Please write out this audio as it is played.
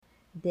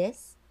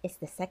This is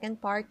the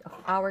second part of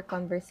our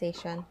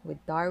conversation with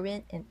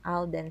Darwin and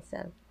Al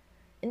Denzel.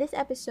 In this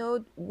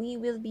episode, we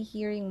will be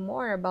hearing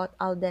more about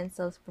Al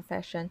Denzel's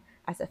profession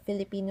as a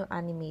Filipino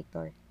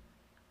animator.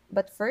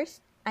 But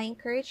first, I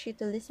encourage you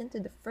to listen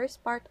to the first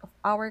part of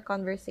our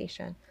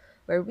conversation,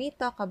 where we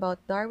talk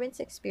about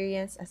Darwin's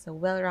experience as a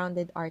well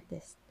rounded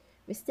artist.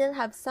 We still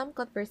have some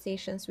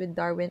conversations with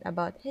Darwin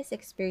about his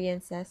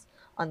experiences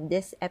on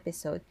this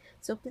episode,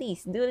 so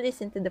please do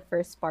listen to the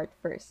first part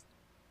first.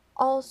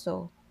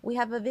 Also, we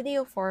have a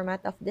video format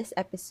of this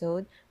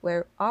episode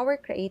where our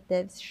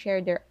creatives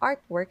share their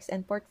artworks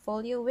and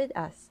portfolio with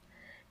us.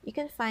 You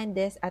can find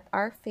this at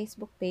our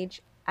Facebook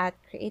page at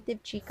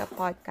Creative Chica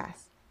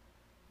Podcast.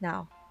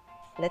 Now,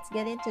 let's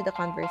get into the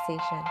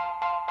conversation.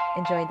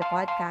 Enjoy the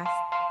podcast.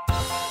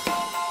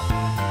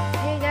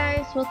 Hey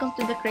guys, welcome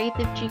to the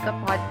Creative Chica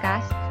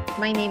Podcast.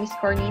 My name is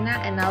Cornina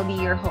and I'll be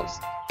your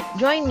host.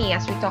 Join me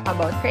as we talk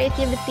about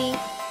creativity,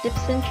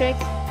 tips and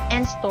tricks,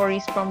 and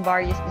stories from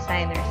various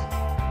designers.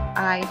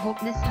 I hope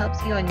this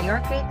helps you on your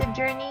creative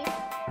journey.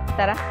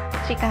 Tara,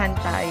 chikahan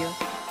tayo.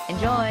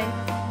 Enjoy!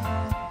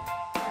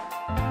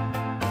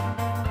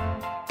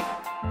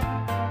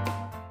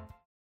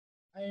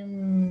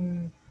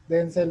 I'm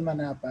Denzel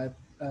Manapat.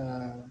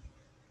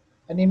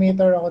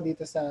 Animator ako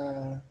dito sa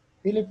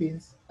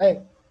Philippines.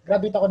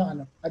 Graduate ako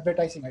ng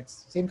advertising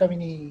arts. Same kami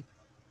ni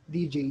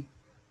DJ.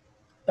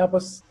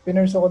 Tapos,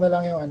 pinurso ko na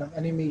lang yung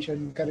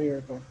animation career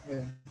ko.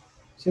 Ayan.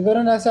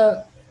 Siguro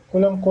nasa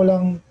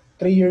kulang-kulang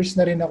 3 years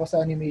na rin ako sa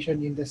animation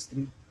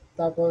industry.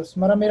 Tapos,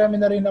 marami-rami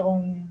na rin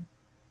akong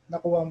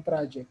nakuhang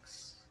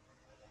projects.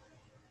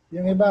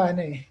 Yung iba,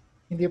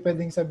 hindi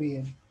pwedeng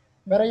sabihin.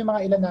 Pero yung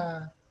mga ilan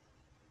na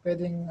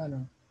pwedeng,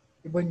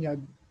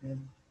 ibunyag.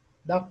 Yan.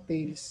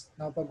 DuckTales,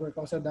 nakapag-work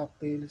ako sa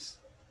DuckTales.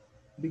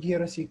 Big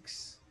Hero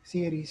 6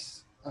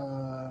 series.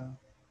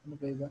 Ano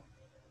ba iba?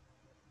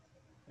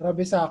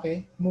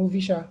 Rabesake,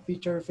 movie siya,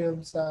 feature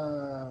film sa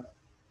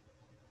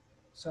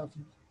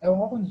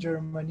ewan ko kung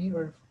Germany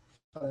or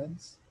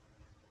France.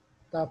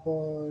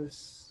 Tapos,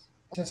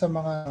 isa sa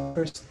mga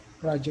first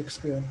projects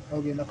ko yun,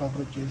 Okay na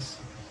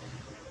Cockroaches.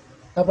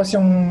 Tapos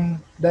yung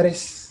the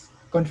rest,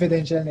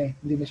 confidential na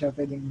hindi na siya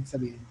pwedeng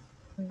sabihin.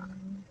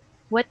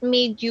 What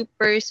made you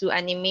pursue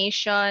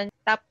animation?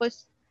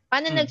 Tapos,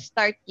 paano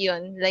nag-start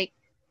yun? Like,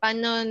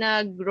 paano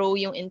nag-grow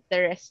yung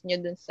interest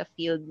nyo dun sa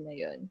field na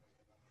yun?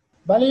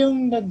 Bale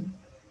yung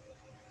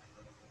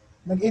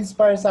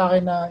nag-inspire sa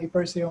akin na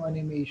i-pursue yung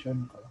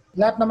animation ko.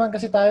 Lahat naman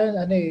kasi tayo,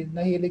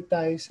 nahilig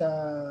tayo sa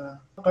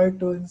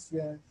cartoons,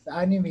 yan,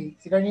 sa anime.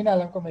 Si Carnina,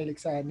 alam ko mahilig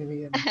sa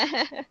anime yan.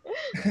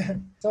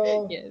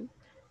 So, yes.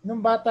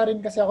 Nung bata rin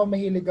kasi ako,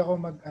 mahilig ako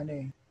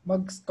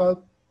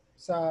mag-sculpt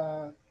sa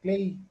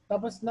clay.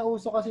 Tapos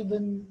nauso kasi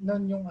dun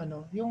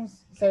yung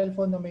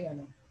cellphone na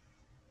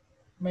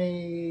may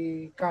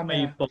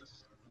camera.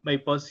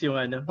 May pause yung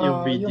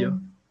yung video.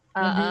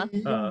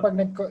 Yung pag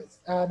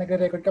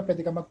nagre-record ka, pwede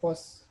ka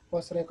mag-pause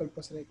record.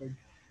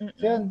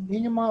 So yun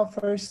yung mga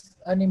first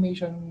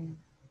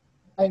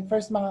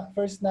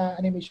na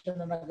animation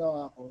na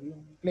nagawa ko,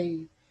 yung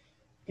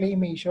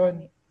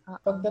claymation.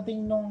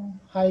 Pagdating nung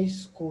high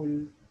school,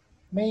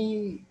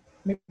 may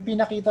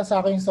pinakita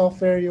sa akin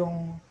software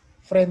yung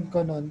friend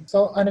ko nun.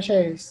 So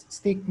siya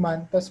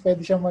Stickman, tapos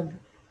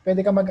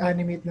pwede ka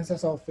mag-animate dun sa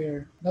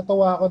software.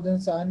 Natuwa ako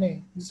dun sa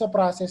dun sa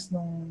process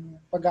nung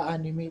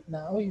pag-animate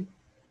na,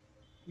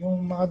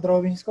 yung mga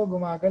drawings ko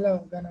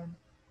gumagalaw, ganun.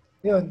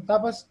 Yun,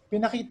 tapos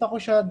pinakita ko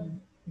siya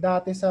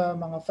dati sa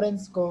mga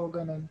friends ko,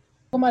 ganun.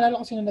 Kung maalala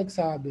ko sino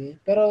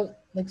nagsabi, pero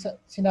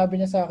sinabi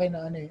niya sa akin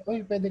na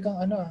pwede kang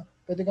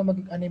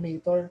maging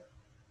animator.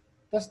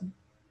 Tapos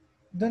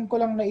doon ko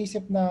lang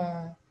naisip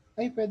na,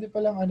 pwede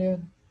palang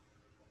yun.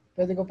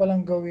 Pwede ko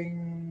palang gawing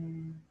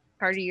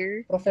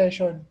career,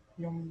 profession,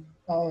 yung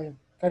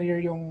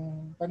career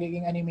yung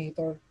pagiging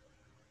animator.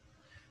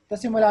 Tapos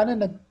simula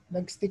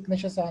nag-stick na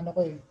siya sa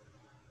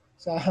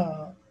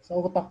sa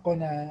utak ko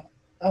na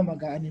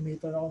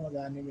mag-animator ako.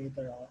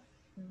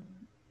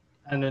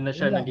 Ano na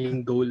siya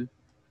naging goal?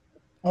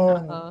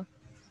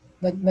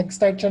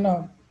 Nag-start siya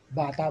na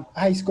bata.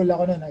 High school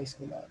ako.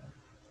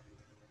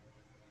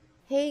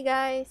 Hey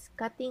guys,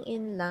 cutting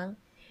in lang.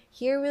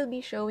 Here we'll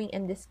be showing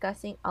and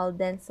discussing Al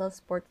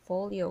Denzel's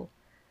portfolio.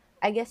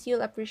 I guess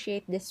you'll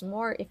appreciate this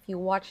more if you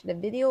watch the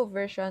video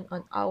version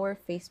on our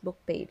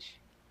Facebook page.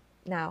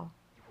 Now,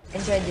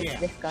 enjoy this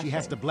discussion. She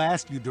has to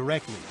blast you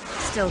directly.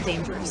 Still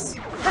dangerous.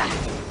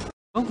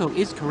 Logo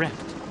is correct.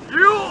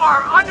 You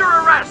are under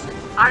arrest!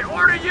 I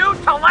order you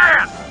to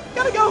land!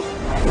 Gotta go!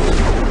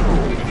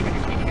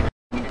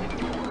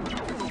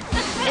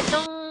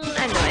 Itong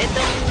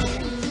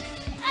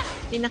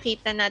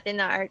pinakita natin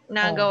na art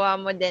na gawa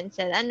mo,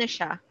 Denzel,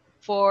 siya?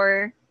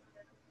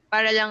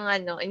 Para lang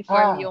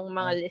inform yung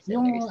mga listeners.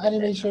 Yung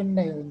animation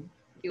na yun,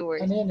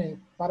 viewers.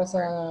 Para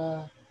sa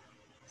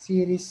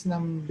series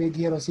ng Big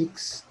Hero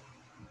 6.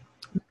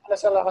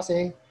 Nalasala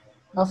kasi,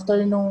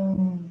 after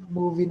nung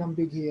movie ng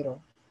Big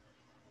Hero,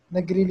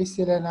 nag-release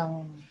sila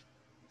ng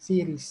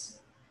series.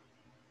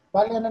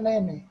 Bali na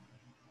yun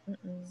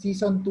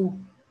Season 2.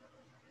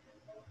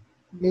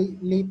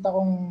 late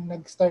akong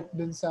nag-start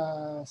dun sa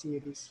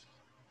series.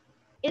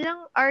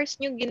 Ilang hours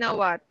nyo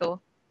ginawa to?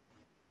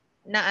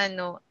 Na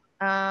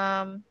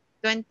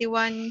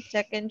 21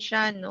 seconds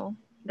siya, no?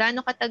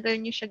 Gaano katagal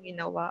nyo siya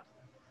ginawa?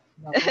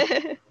 Nako.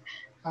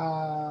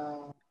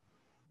 Ah,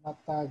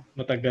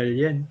 Matagal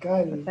yan.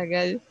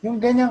 Matagal.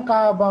 Yung ganyang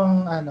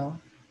kahabang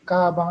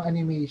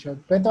animation.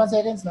 21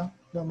 seconds, no?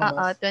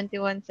 Lumabas.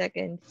 21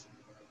 seconds.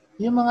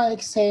 Yung mga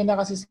eksena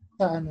kasi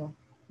sa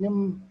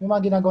yung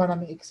mga ginagawa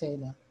namin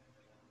eksena.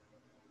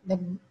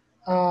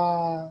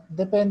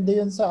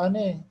 Depende yun sa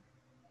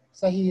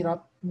sa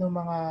hirap ng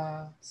mga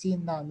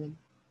scene namin.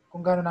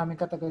 Kung gaano namin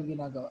katagal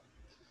ginagawa.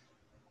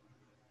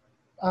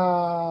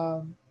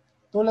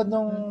 Tulad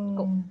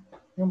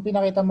yung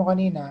pinakita mo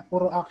kanina,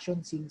 puro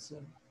action scenes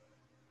yun.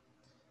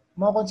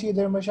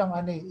 Consider mo siyang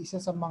isa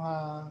sa mga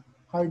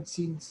hard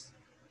scenes.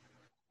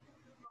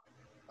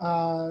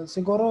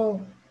 Siguro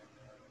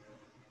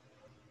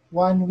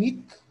 1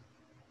 week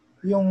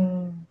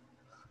yung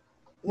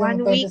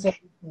 1 20 week?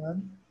 seconds yun.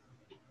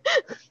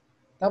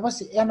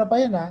 Tapos pa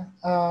yun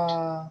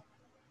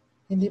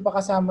hindi pa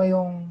kasama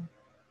yung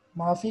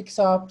mga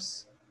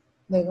fix-ups,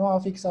 yung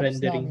mga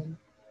fix-ups namin.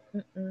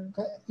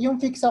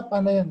 Yung fix-up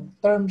yun,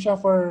 term siya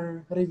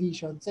for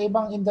revision. Sa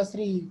ibang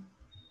industry,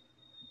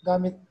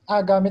 gamit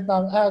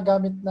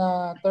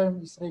na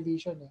term is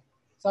revision eh.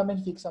 Sa amin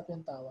fix-up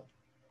yung tawag.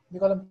 Hindi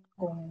ko alam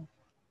kung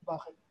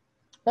bakit.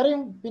 Pero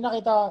yung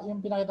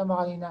pinakita mo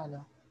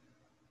kanina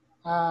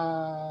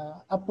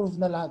approved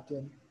na lahat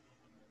yun.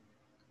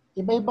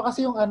 Iba-iba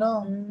kasi yung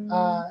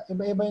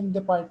iba-iba yung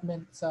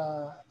department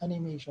sa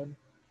animation.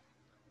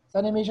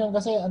 Sa animation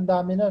kasi ang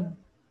dami nun.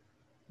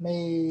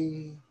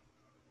 May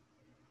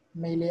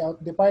layout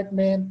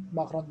department,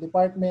 background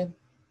department,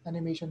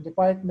 animation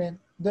department.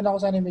 Doon ako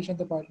sa animation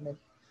department.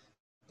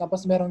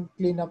 Tapos merong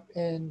cleanup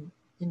and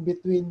in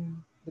between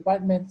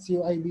departments,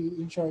 UIB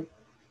in short.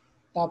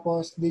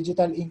 Tapos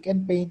digital ink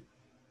and paint.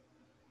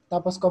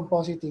 Tapos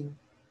compositing.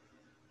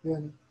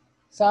 Yun.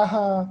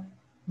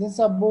 Din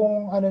sa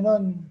buong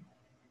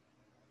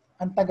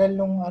ang tagal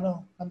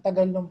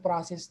nung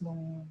process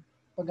nung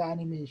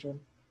pag-animation.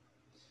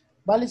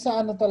 Bali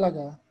sa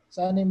talaga,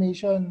 sa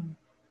animation,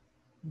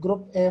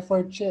 group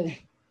effort siya eh.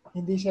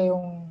 Hindi siya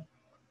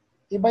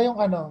iba yung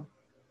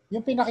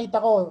pinakita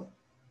ko,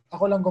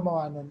 ako lang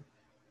gumawa nun.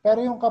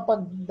 Pero yung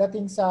kapag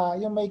dating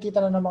yung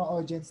makikita na ng mga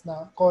audience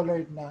na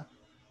colored na,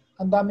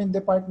 ang daming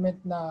department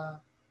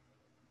na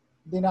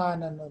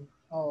dinaanan nun.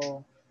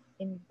 Oo.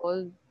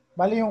 Involved.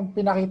 Bali yung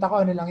pinakita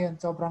ko lang yun.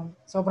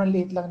 Sobrang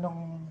liit lang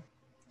nung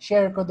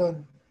share ko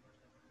doon.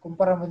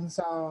 Kumpara mo dun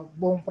sa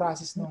buong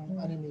process ng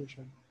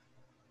animation.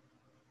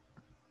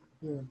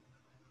 Yun.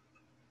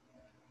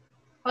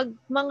 Pag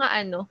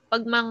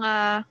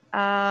mga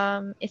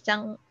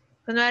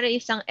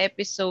isang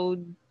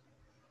episode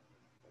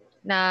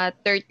na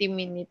 30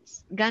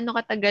 minutes, gaano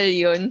katagal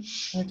yun?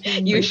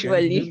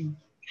 Usually.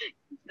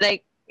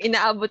 Like,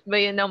 inaabot ba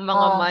yun ng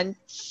mga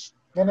months?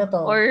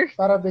 Ganito. Or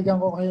para bigyan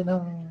ko kayo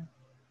ng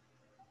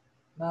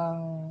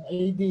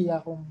idea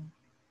kung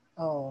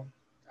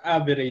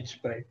average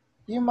pa eh.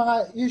 Yung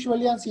mga,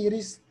 usually ang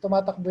series,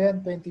 tumatakbo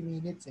yan 20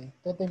 minutes eh.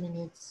 20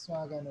 minutes,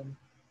 mga ganun.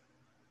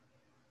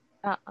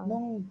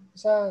 Nung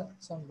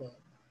saan ba?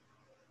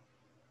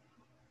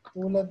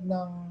 Tulad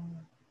ng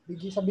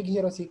sa Big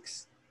Hero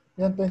 6,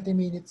 yung 20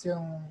 minutes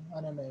yung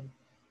na yun.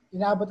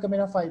 Inaabot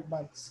kami ng 5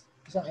 months,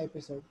 isang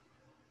episode.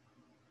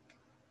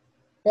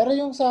 Pero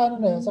yung sa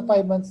sa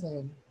 5 months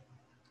na yun,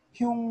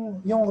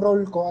 yung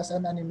role ko as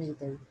an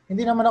animator,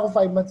 hindi naman ako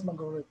 5 months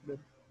mag-work doon.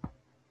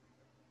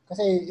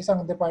 Kasi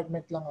isang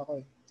department lang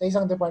ako eh. Sa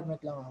isang department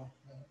lang ako.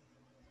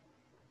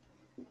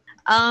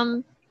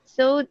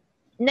 So,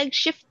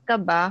 nag-shift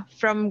ka ba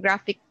from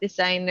graphic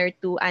designer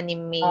to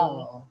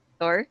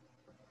animator?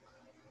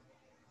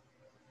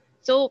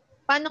 So,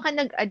 paano ka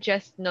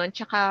nag-adjust nun?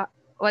 Tsaka,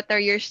 what are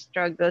your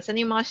struggles?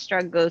 Ano yung mga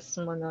struggles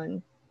mo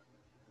nun?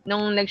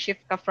 Nung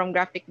nag-shift ka from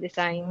graphic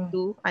design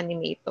to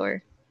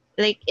animator?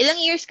 Like, ilang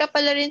years ka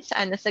pala rin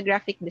sa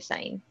graphic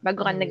design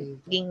bago ka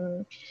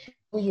naging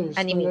 2 years.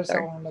 animator? 2 years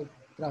akong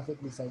nag-graphic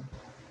design.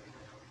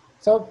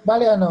 So,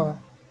 bali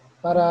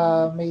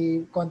para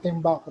may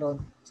konting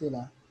background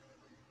sila.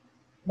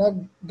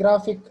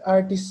 Nag-graphic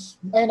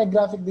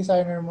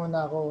designer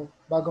muna ako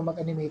bago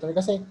mag-animator.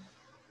 Kasi,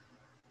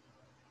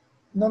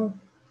 nung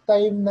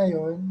time na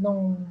yon,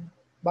 nung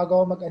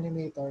bago ako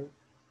mag-animator,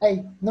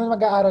 nung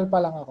mag-aaral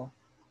pa lang ako,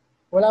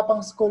 wala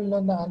pang school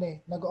noon na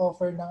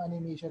nag-offer ng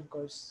animation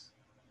course.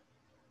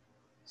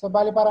 So,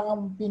 bali parang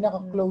ang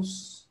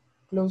pinaka-close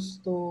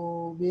to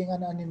being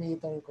an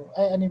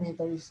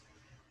animator is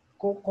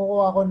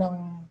kukuha ko ng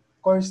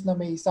course na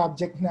may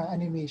subject na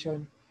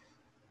animation,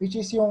 which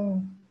is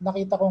yung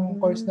nakita kong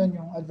course nun,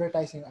 yung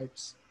advertising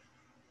arts.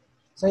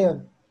 So,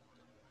 yun.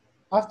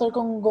 After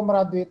kong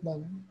gumraduate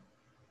nun,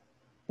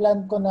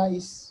 plan ko na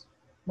is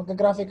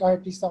mag-graphic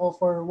artist ako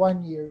for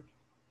 1 year.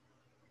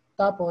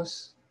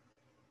 Tapos,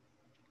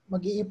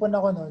 mag-iipon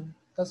ako nun.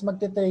 Tapos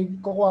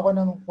kukuha ko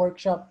ng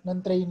workshop,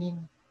 ng training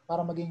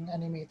para maging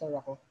animator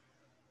ako.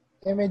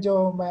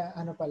 Medyo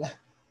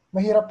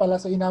mahirap pala.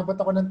 So, inabot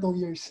ako ng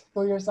 2 years.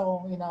 2 years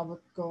akong inabot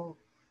ko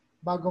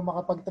bago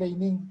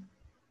makapag-training.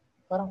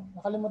 Parang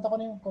nakalimutan ko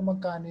na yung kung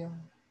magkano yung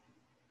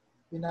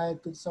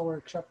binayad ko sa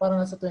workshop. Parang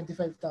nasa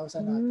 25,000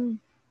 ata.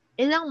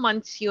 Ilang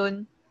months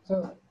yun?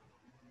 So,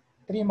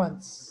 3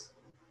 months.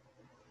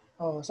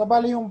 Oh, so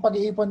bali yung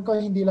pag-iipon ko,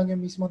 hindi lang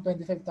yung mismong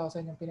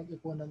 25,000 yung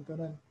pinag-ipunan ko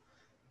nun.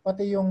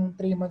 Pati yung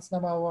 3 months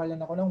na mawawalan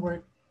ako ng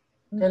work,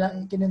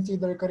 kailangan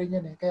kinonsider ko rin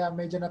yun eh. Kaya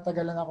medyo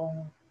natagalan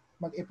akong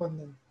mag-ipon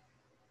nun.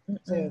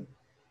 So, yun.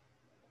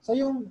 So,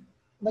 yung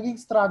naging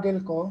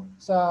struggle ko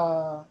sa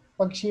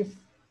pag-shift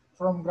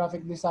from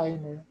graphic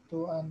designer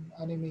to an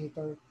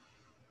animator,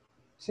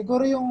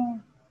 siguro yung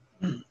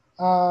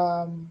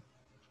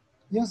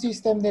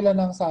system nila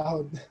ng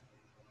sahod.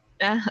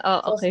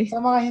 Okay. So,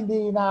 sa mga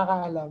hindi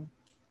nakakaalam,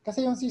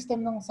 kasi yung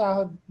system ng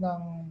sahod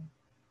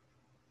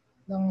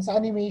sa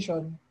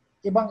animation,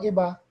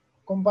 ibang-iba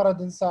kumpara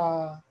dun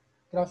sa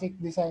graphic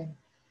design.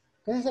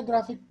 Kasi sa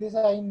graphic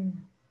design,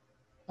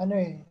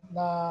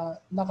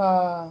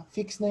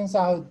 naka-fix na yung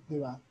sahod, di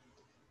ba?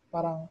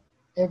 Parang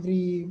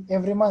every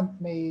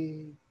month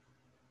may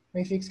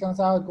fix kang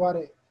sahod,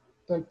 kuwari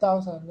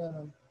 12,000,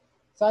 gano'n.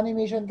 Sa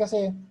animation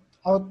kasi,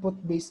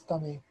 output-based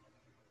kami.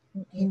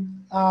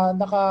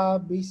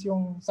 Naka-base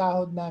yung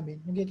sahod namin,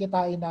 yung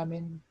kikitain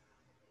namin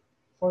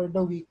for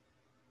the week,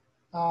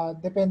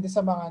 depende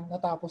sa mga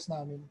natapos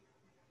namin.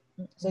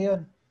 So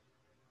yun.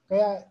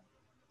 Kaya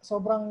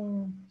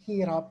sobrang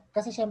hirap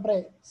kasi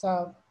syempre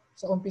sa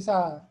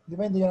umpisa, di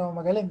ba hindi naman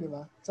magaling, di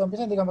ba? Sa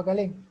umpisa hindi ka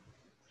magaling.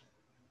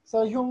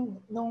 So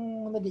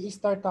nung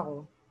nag-i-start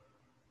ako,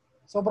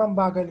 sobrang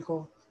bagal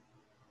ko.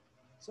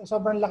 So,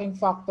 sobrang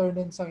laking factor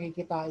din sa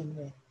kikitain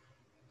mo eh.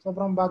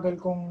 Sobrang bagal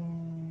kong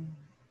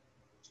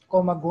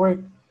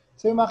mag-work.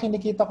 So yung mga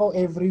kinikita ko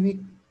every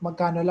week,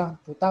 magkano lang?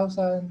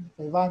 2,000,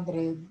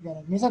 500,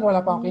 gano'n. Minsan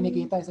wala pa akong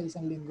kinikita sa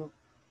isang linggo.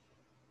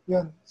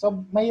 Yun. So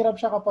mahirap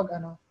siya kapag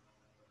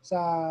sa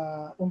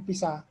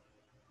umpisa.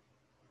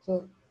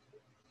 So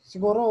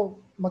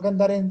siguro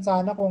maganda rin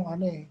sana kung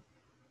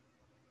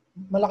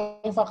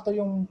malaking factor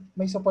yung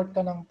may support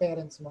ka ng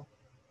parents mo.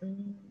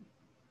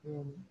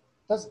 Yun.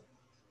 Tapos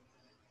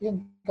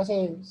yun,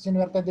 kasi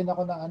sinuwerte din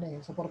ako na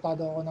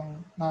suportado ako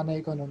ng nanay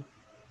ko nun.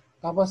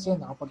 Tapos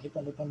yun,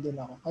 nakapag-ipon-ipon din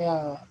ako.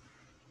 Kaya,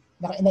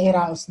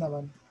 nairaos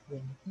naman.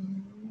 Yun.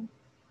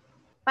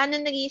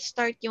 Paano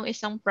nag-i-start yung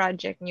isang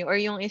project nyo or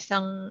yung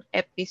isang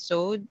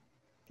episode?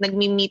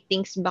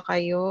 Nagmi-meetings ba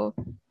kayo?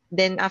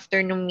 Then,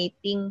 after nung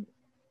meeting,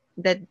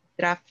 the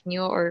draft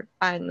nyo or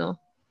paano?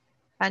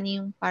 Paano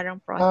yung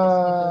parang process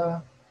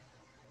nyo?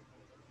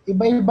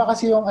 Iba-iba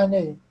kasi yung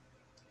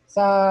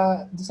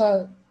sa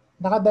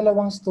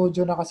nakadalawang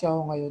studio na kasi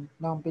ako ngayon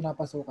ng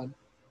pinapasukan.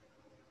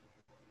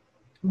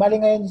 Bali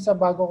ngayon sa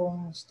bago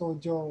kong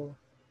studio,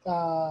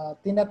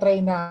 tinatry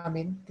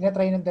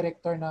ng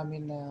director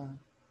namin na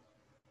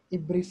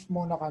i-brief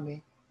muna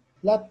kami.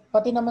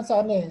 Pati naman sa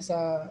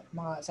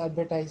sa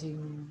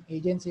advertising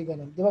agency,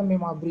 ganun. Di ba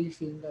may mga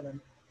briefing, ganun.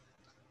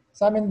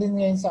 Sa amin din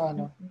ngayon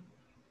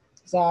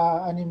sa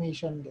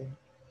animation din.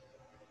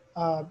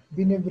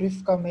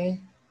 Binibrief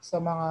kami sa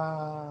mga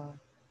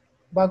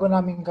bago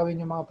namin gawin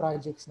yung mga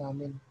projects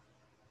namin.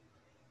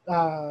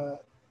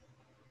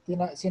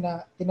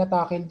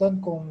 Tinatakil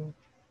doon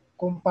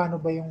kung paano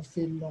ba yung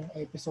feel ng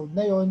episode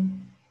na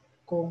yon,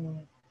 kung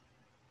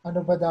ano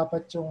ba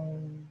dapat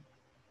yung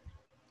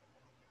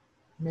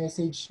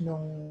message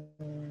ng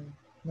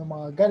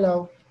mga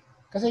galaw.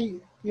 Kasi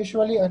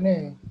usually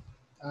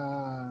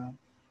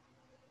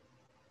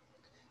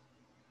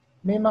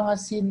may mga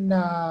scene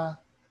na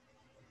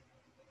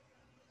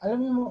alam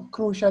mo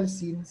crucial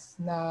scenes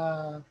na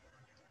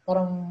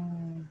parang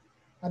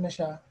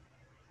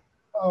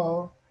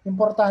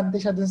importante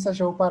siya dun sa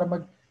show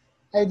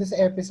dun sa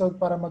episode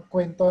para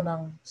magkwento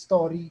ng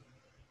story.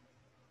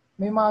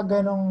 May mga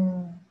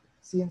ganong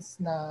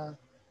scenes na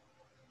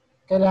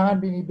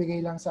kailangan binibigay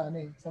lang sa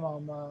sa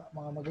mga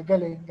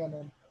magagaling,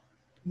 ganon.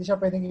 Hindi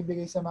siya pwedeng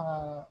ibigay sa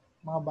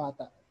mga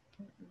bata.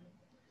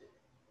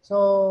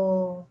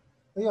 So,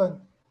 ayun.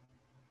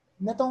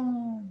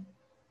 Nitong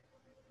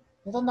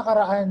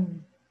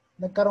nakaraan,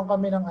 nagkaroon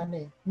kami ng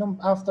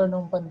after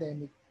nung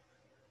pandemic.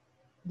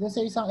 Doon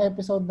sa isang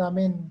episode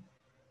namin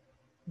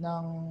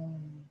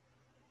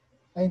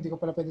hindi ko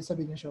pala pwede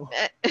sabihin yung show.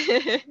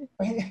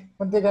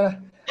 Punti ka na.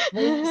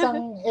 May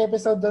isang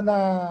episode doon na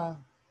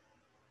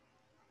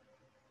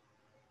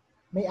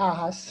may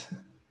ahas.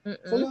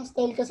 So yung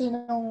style kasi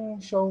ng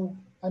show,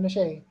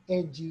 siya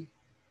edgy.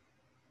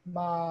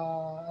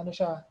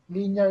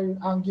 Linear,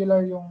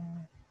 angular yung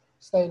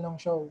style ng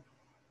show.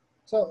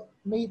 So,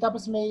 may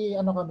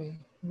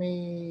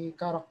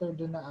character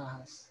doon na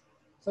ahas.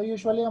 So,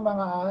 usually yung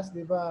mga ahas,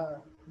 di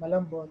ba,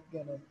 malambot,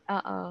 gano'n.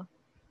 Oo.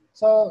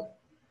 So,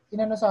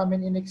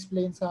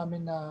 in-explain sa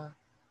amin na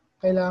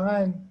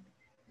kailangan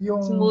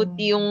yung... Smooth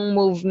yung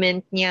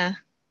movement niya.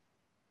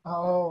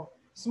 Oo.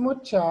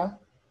 Smooth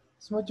siya.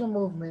 Smooth yung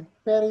movement.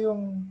 Pero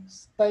yung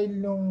style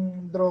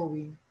ng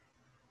drawing,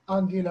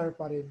 angular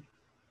pa rin.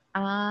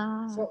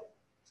 So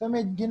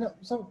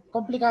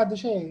komplikado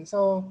siya eh.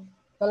 So,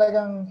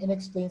 talagang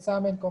in-explain sa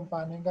amin kung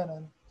paano yung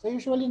ganun. So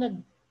usually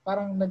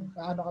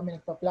kami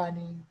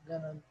nagpa-planning,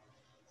 ganun.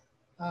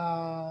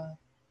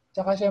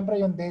 Tsaka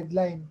syempre yung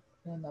deadline,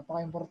 yun,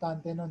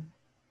 napaka-importante nun.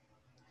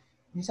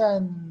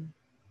 Minsan,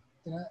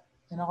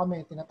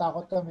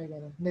 tinatakot kami,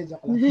 ganun. Hindi,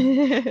 joke lang.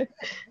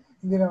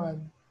 Hindi naman.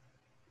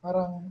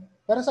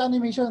 Pero sa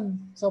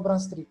animation, sobrang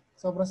strict.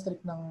 Sobrang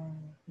strict ng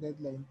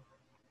deadline.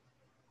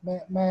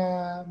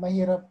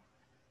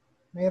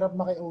 Mahirap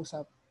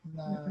makiusap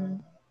na,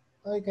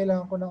 ay,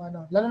 kailangan ko ng ano.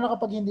 Lalo na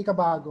kapag hindi ka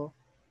bago.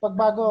 Pag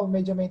bago,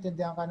 medyo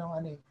maintindihan ka ng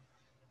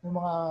ng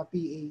mga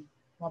PA,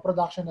 mga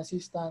production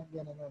assistant,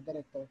 gano'n,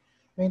 director.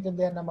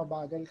 Maintindihan na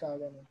mabagal ka,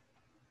 gano'n.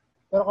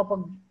 Pero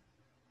kapag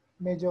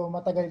medyo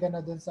matagal ka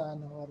na dun sa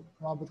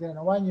umabot ka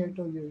na 1 year,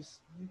 2 years,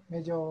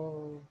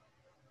 medyo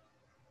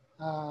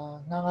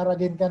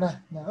nangaragin ka na.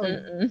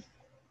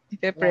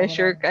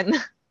 Pressure ka na.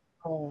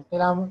 Oo.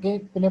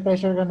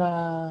 Pinipressure ka na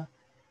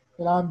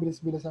kailangan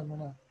bilis-bilisan mo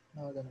na.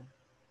 Ganun.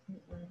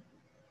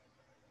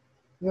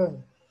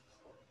 Yun.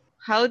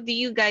 How do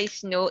you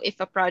guys know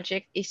if a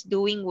project is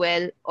doing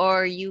well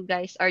or you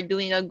guys are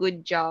doing a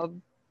good job?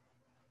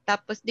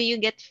 Tapos, do you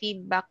get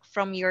feedback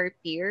from your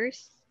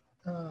peers?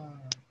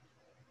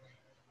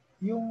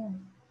 You're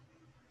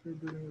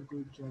doing a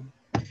good job.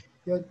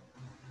 Yun.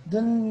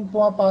 Doon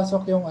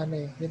pumapasok yung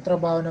yung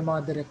trabaho ng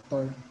mga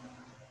director.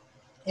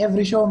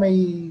 Every show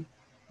may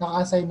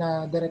naka-assign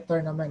na director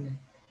naman eh.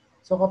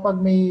 So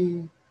kapag may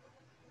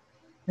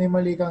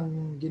mali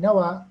kang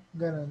ginawa,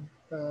 ganun,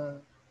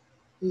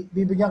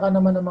 bibigyan ka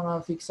naman ng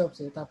mga fix-ups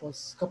eh.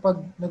 Tapos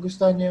kapag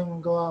nagustuhan niyo yung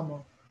gawa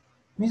mo,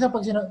 minsan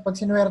pag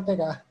sinuwerte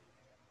ka,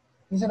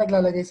 minsan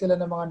naglalagay sila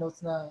ng mga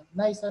notes na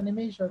nice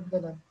animation,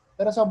 ganun.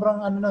 Pero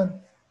sobrang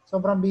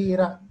sobrang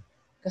bihira.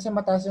 Kasi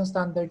mataas yung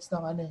standards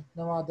ng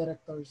mga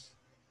directors.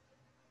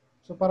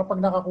 So para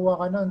pag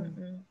nakakuha ka nun,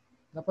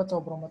 dapat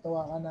sobrang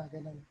matawa ka na,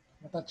 ganun.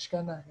 Matouch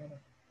ka na,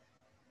 ganun.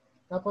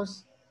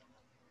 Tapos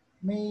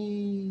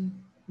may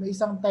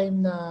isang time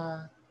na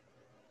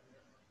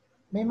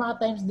may mga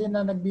times din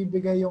na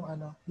nagbibigay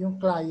yung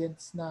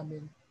clients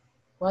namin.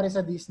 Pare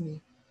sa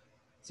Disney,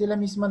 sila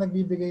mismo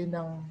nagbibigay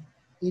ng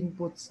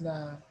inputs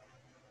na,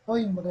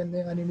 oy, maganda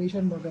yung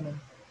animation mo, ganun.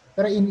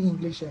 Pero in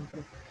English,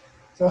 syempre.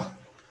 So,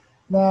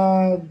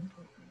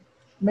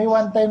 may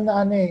one time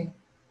na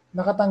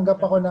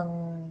nakatanggap ako ng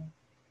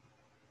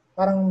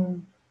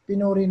parang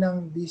pinuri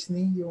ng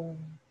Disney yung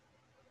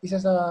isa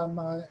sa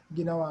mga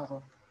ginawa ko.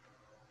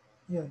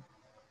 Yun.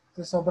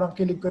 So, sobrang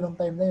kilig ko nung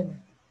time na yun.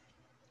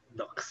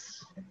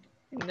 Ducks.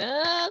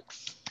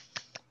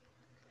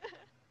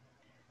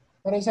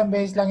 Pero isang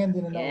beses lang yun,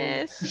 din na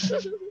Yes.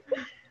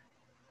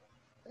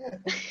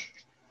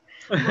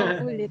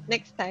 Ulit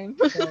next time.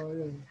 So,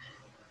 yun.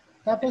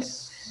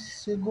 Tapos,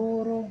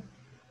 siguro,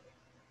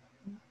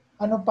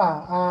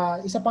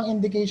 isa pang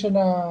indication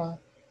na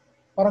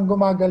parang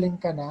gumagaling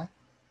ka na,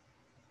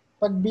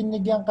 pag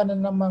binigyan ka na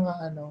ng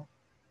mga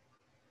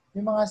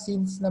yung mga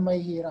scenes na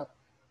may hirap.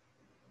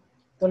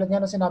 Tulad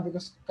nga na sinabi ko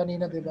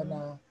kanina, di ba,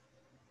 na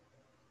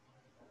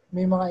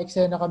may mga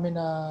eksena kami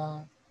na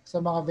sa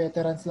mga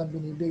veterans lang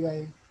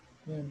binibigay.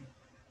 Yun.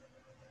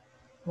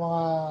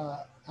 Mga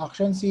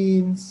action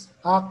scenes,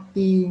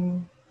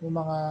 acting, yung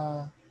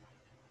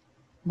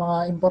mga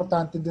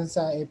importante dun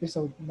sa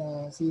episode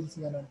na scenes,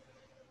 gano'n.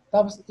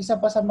 Tapos, isa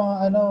pa sa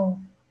mga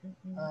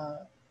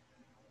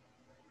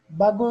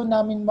bago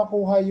namin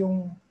makuha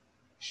yung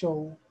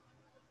show,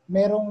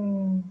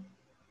 meron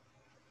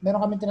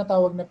kami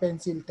tinatawag na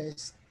pencil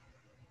test.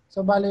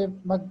 So, bale,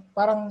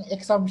 parang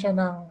exam siya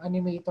ng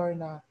animator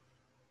na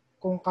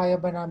kung kaya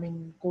ba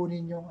namin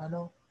kunin yung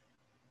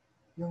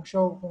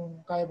show, kung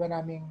kaya ba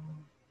namin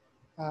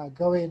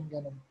gawin,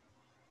 gano'n.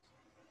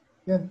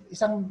 Yun,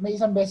 may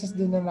isang beses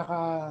din na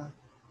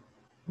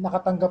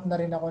nakatanggap na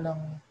rin ako ng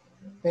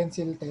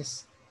pencil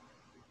test.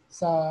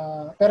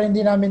 Pero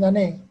hindi namin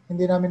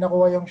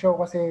nakuha yung show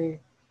kasi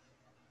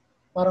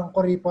parang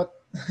kuripot.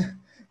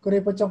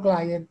 Kuripot yung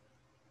client.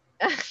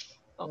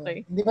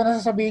 Okay. Hindi ko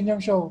nasasabihin yung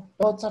show.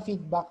 About sa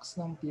feedbacks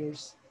ng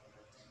peers.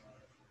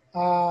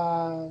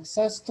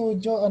 Sa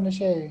studio,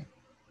 siya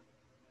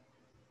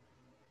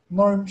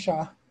norm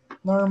siya.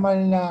 Normal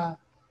na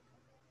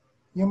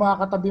yung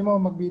mga katabi mo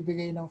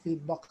magbibigay ng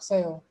feedback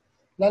sa'yo.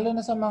 Lalo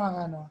na sa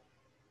mga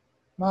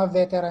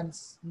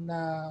veterans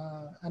na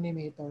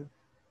animator.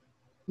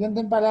 Yun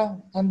din pala,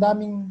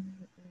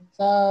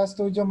 sa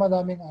studio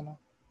madaming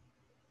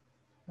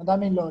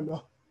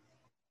lolo.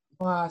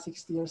 Mga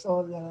 60 years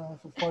old,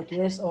 40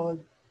 years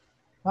old.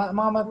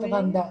 Mga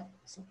matatanda.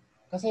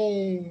 Kasi,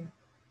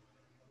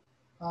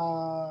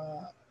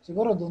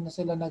 siguro doon na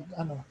sila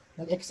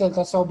nag-excel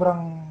sa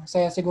sobrang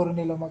saya siguro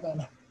nila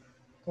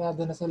kaya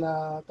doon na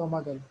sila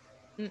tumagal.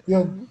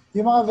 Yun.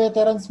 Yung mga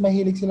veterans,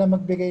 mahilig sila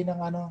magbigay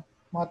ng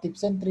mga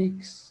tips and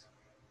tricks.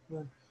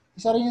 Yun.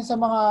 Isa rin yun sa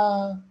mga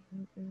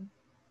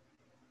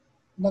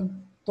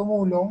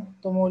tumulong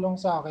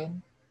sa akin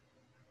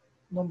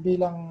nung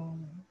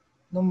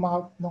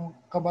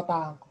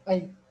kabataan ko.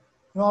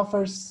 Yung mga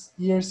first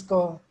years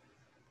ko,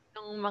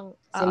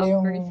 sila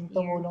yung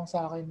tumulong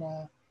sa akin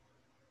na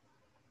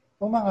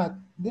umangat.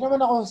 Hindi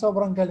naman ako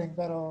sobrang galing,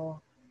 pero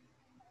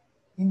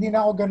hindi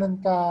na ako ganun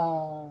ka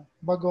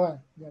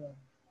baguhan. Ganun.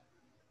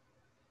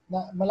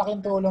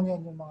 Malaking tulong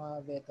yun yung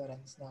mga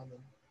veterans namin.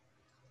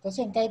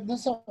 Kasi kahit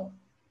dun sa... kahit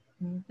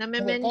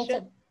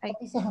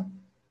sa... Name-mention,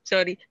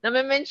 sorry.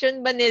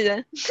 Name-mention ba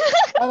nila?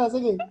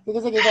 Sige.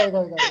 Sige,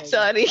 ikaw.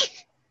 Sorry.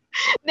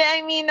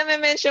 I mean,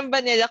 name-mention ba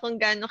nila kung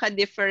gaano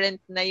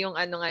ka-different na yung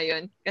ano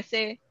ngayon?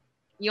 Kasi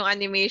yung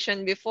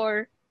animation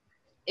before,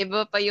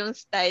 iba pa yung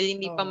style,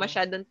 hindi pa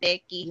masyadong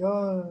techy.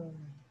 Yun.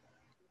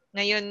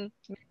 Ngayon,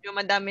 medyo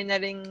madami na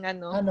rin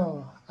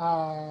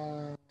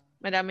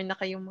madami na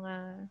kayong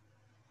mga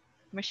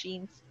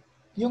machines.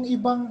 Yung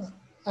ibang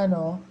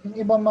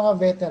mga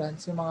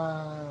veterans, yung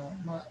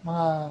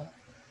mga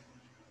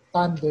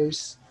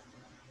thunders,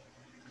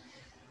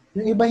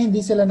 yung iba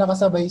hindi sila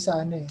nakasabay sa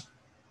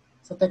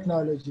sa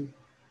technology.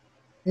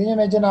 Yun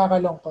yung medyo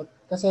nakakalungkot.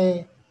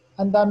 Kasi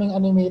ang daming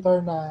animator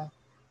na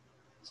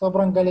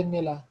sobrang galing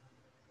nila.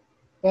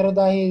 Pero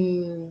dahil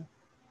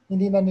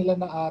hindi na nila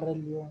naaral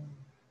yung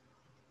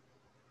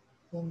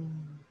yung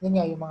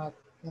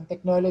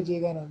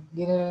technology, ganun.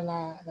 Hindi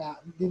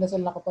na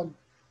sila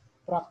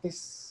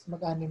nakapag-practice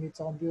mag-animate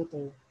sa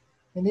computer.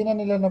 Hindi na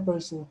nila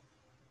na-pursue.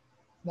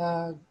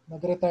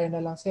 Nag-retire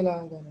na lang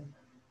sila, ganun.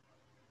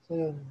 So,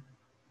 yun.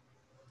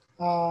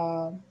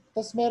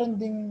 Tapos meron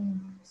ding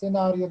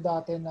scenario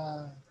dati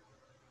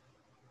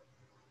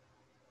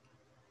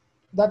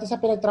sa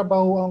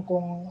pinagtrabahuan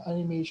kong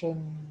animation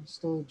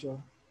studio,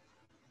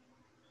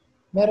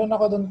 meron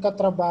ako doon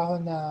katrabaho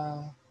na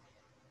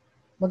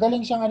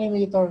magaling siyang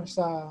animator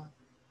sa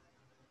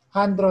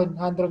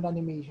hand-drawn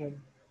animation.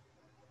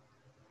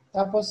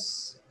 Tapos,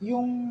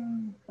 yung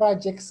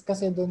projects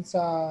kasi doon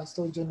sa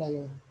studio na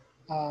yun,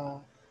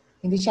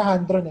 hindi siya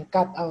hand-drawn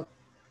cut-out.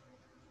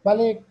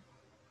 Balik,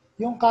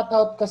 yung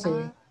cut-out kasi,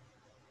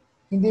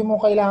 hindi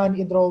mo kailangan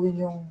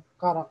i-drawing yung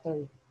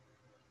character.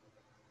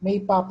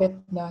 May puppet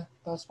na,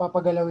 tapos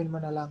papagalawin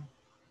mo na lang.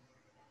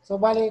 So,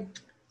 balik,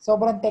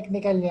 sobrang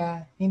technical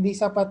niya. Hindi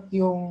sapat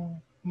yung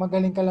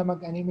magaling ka lang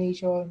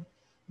mag-animation,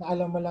 na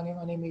alam mo lang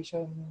yung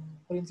animation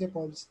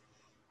principles.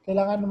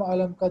 Kailangan mo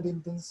alam ka din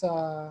dun sa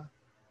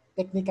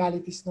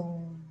technicalities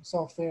ng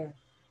software.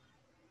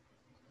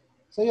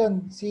 So,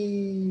 yun,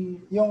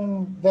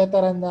 yung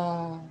veteran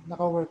na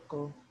naka-work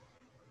ko,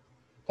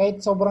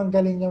 kahit sobrang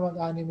galing niya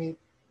mag-animate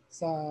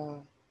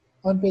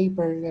on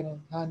paper,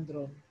 ganun,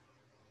 hand-drawn,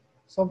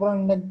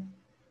 sobrang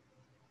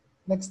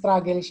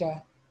nag-struggle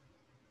siya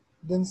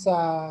dun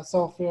sa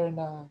software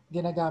na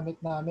ginagamit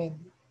namin.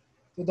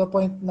 To the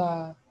point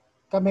na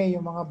kami,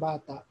 yung mga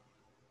bata,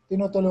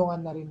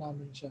 tinutulungan na rin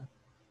namin siya.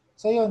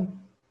 So yun,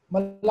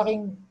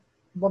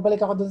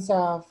 babalik ako dun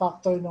sa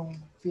factor ng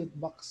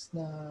feedbacks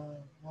na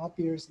mga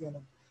peers,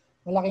 gano'n.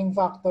 Malaking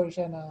factor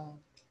siya na,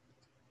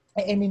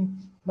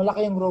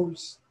 malaki yung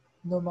roles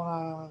ng mga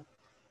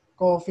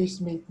co-office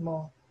mate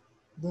mo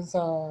dun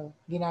sa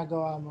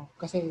ginagawa mo.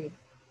 Kasi,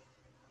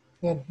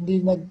 yun,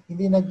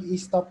 hindi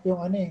nag-i-stop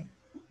yung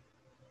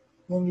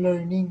yung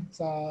learning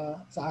sa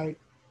art.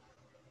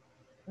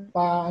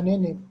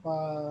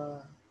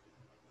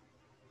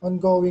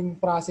 Ongoing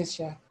process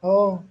siya.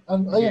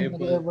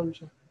 Nag-evolve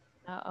siya.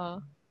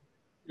 Oo.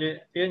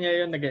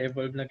 Yun,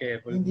 nag-evolve.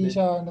 Hindi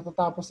siya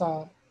natatapos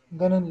sa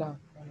ganun lang.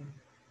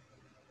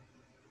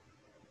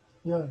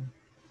 Yun.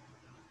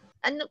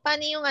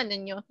 Paano yung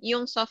nyo?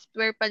 Yung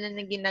software pala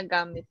na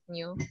ginagamit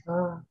nyo?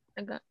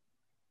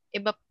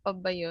 Iba pa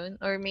ba yun?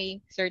 Or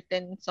may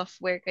certain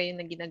software kayo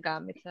na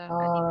ginagamit sa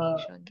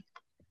animation?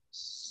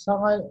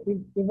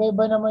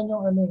 Iba-iba naman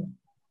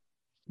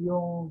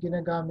yung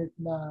ginagamit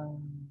ng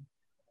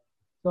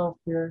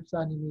software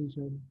sa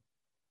animation.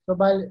 So,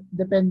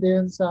 depende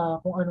yun sa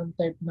kung anong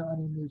type ng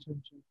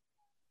animation siya.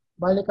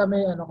 Bali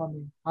kami,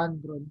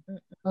 hand-drawn.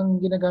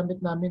 Ang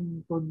ginagamit namin,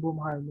 Toon Boom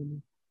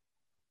Harmony.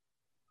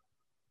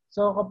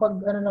 So,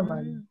 kapag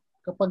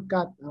kapag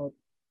cut-out,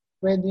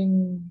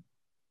 pwedeng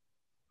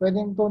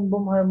Toon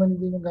Boom Harmony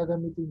din yung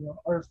gagamitin nyo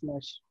or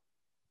Flash.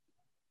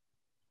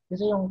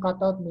 Kasi yung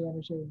cut-out may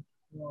siya,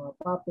 yung mga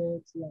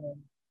puppets, yan.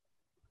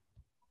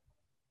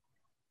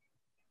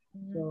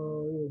 So,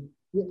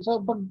 yun.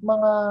 So, pag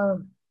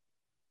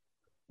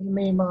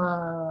may mga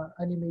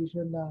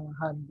animation na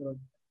hand-drawn,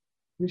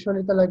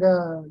 usually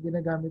talaga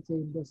ginagamit sa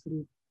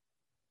industry,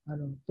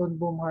 Toon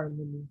Boom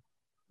Harmony.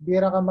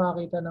 Bira ka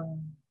makakita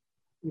ng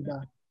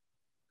iba.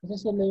 Kasi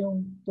sila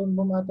yung Toon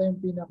Boom ata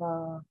yung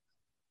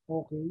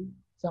pinaka-okay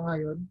sa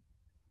ngayon.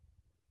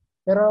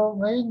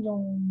 Pero ngayon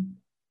yung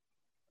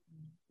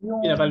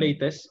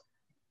pinaka-latest?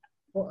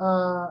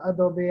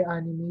 Adobe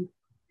Animate.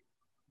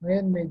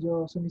 Ngayon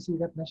medyo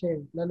sumisikat na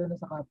siya lalo na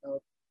sa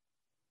cutout.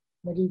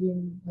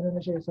 Nagiging na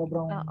siya,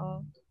 sobrang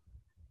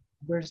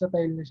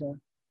versatile na siya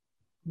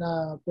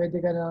na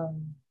pwede ka nang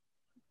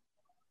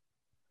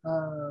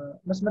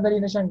mas madali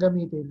na siyang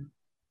gamitin.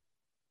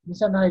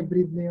 Minsan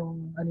hybrid na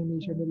yung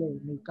animation nila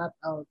May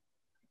cutout,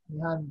 may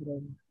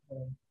hand-drawn.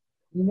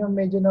 Yun yung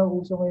medyo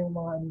nauuso ngayong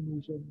mga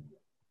animation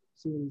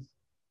series.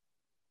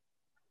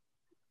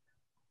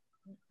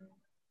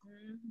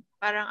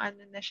 Parang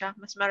ano na siya,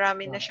 mas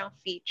marami na siyang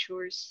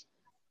features.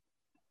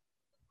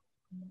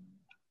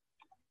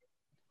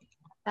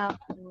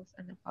 Tapos,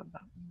 ano pa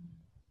ba?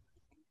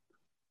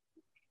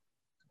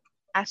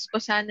 Ask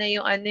ko sana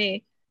yung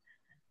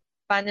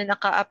paano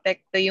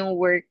naka-apekto yung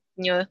work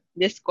nyo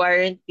this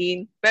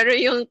quarantine. Pero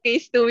yung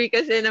case 2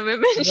 kasi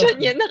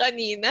na-mention niya na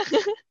kanina.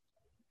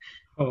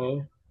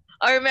 Oo.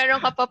 Or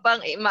meron ka pa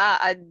pang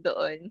ma-add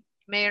doon?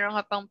 Meron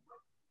ka pang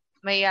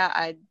may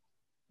add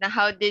na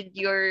how did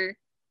your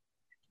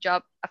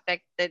job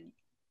affected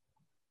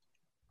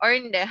or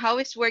hindi,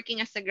 how is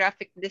working as a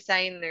graphic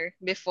designer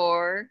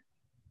before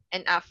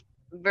and after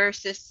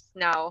versus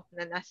now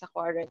na nasa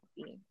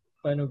quarantine?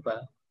 Paano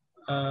ba?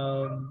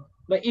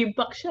 May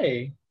impact siya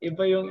eh.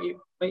 Iba yung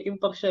may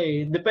impact siya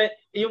eh.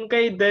 Yung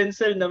kay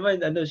Denzel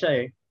naman ano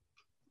siya eh.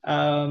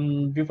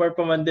 Before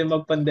pa man din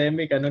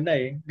mag-pandemic, ano na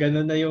eh.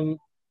 Ganun na yung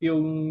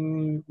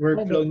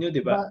workflow niyo,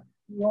 di ba?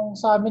 Yung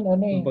sa amin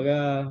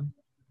Kumbaga,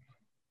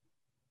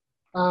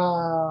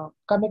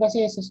 kami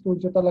kasi sa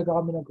studio talaga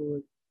kami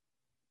nag-work.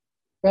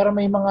 Pero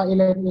may mga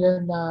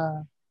ilan-ilan na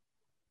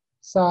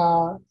sa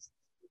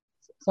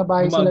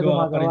bahay sila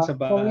gumagawa pa rin gumagawa. sa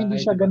bahay, So hindi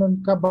siya diba? ganun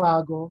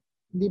kabago.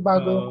 Hindi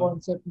bago yung Oo.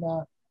 concept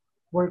na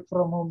work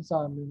from home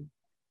sa amin.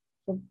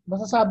 So,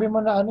 masasabi mo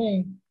na Oo.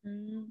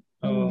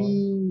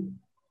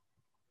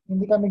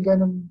 hindi kami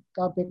ganun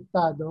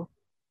kaapektado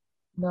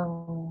ng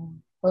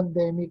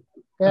pandemic.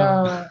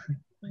 Kaya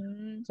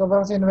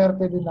sobrang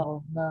sinuwerte din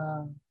ako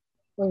na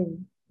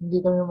hindi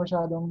kami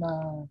masyadong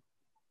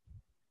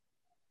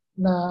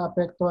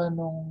na-apektuhan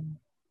nung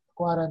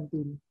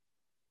quarantine.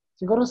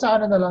 Siguro sa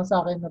na lang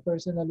sa akin na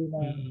personally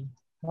na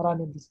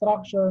maraming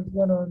distractions,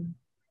 ganun,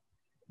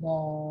 na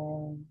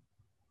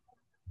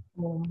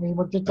may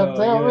mag-chat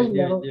sa'yo,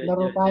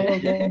 laro tayo,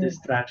 ganun.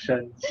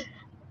 Distractions.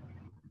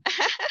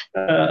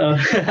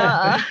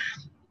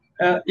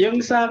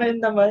 Yung sa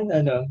akin naman,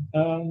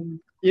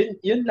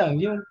 yun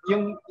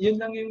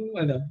lang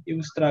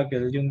yung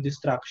struggle, yung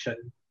distraction.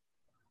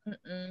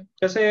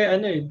 Kasi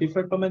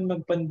before pa man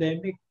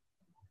mag-pandemic,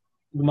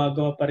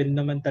 gumagawa pa rin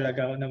naman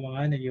talaga ako ng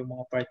mga yung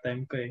mga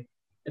part-time ko eh.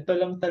 Ito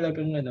lang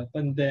talagang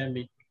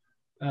pandemic.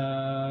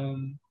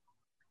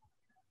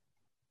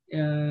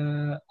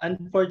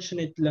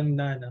 Unfortunate lang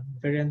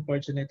very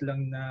unfortunate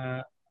lang na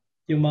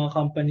yung mga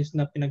companies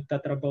na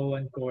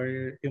pinagtatrabahuan ko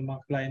or yung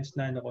mga clients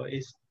na ko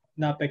is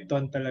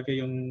naapektuhan talaga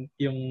yung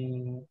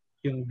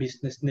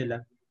business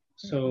nila.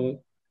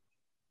 So,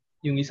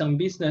 yung isang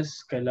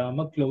business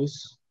kailangan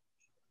mag-close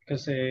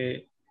kasi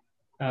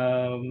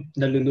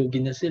nalulugi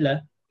na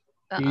sila.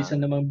 Yung isa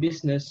namang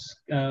business,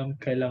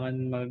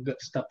 kailangan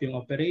mag-stop yung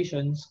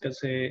operations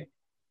kasi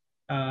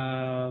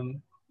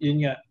yun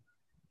nga,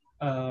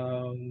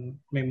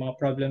 may mga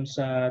problems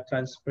sa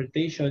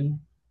transportation.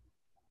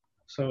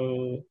 So,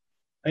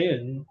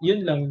 ayun,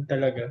 yun lang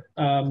talaga.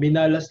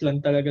 Minalas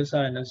lang talaga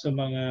sana sa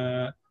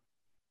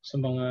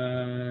mga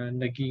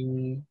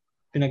naging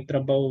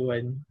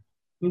pinagtrabahuan.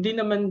 Hindi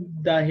naman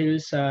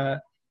dahil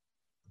sa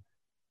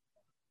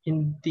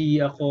hindi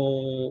ako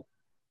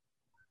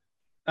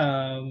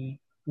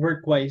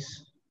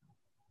work-wise,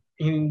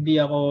 hindi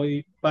ako,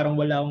 parang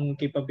wala akong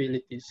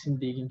capabilities.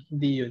 Hindi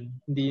yun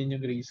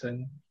yung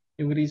reason.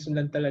 Yung reason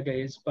lang talaga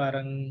is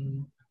parang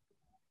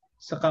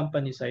sa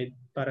company side,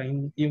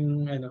 parang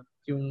yung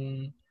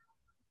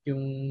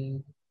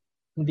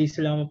hindi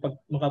sila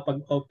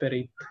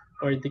makapag-operate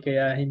or di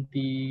kaya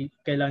hindi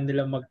kailangan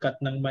nila mag-cut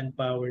ng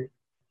manpower.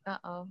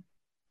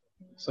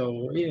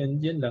 So, yun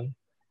lang.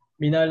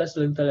 Minalas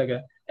lang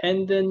talaga.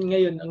 And then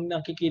ngayon, ang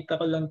nakikita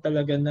ko lang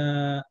talaga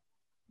na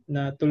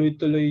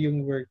tuloy-tuloy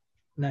yung work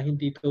na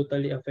hindi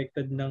totally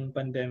affected ng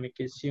pandemic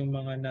is yung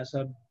mga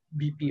nasa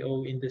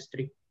BPO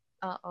industry.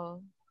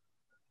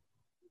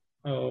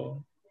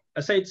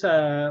 Aside sa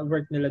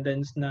work nila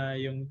dance na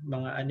yung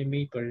mga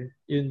animator,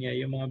 yun nga,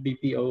 yung mga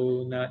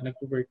BPO na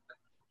nag-work.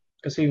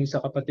 Kasi yung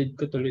sa kapatid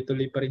ko,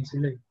 tuloy-tuloy pa rin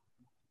sila.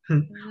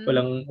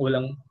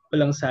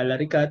 Walang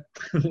salary cut,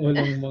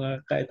 walang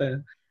mga kahit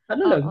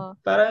ano lang,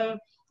 parang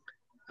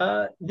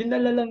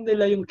dinala lang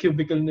nila yung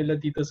cubicle nila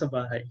dito sa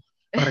bahay.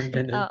 Parang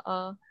ganun.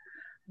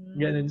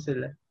 Ganun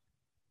sila.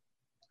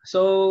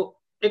 So,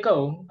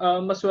 ikaw,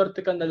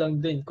 maswerte ka na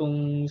lang din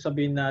kung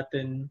sabihin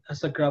natin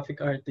as a graphic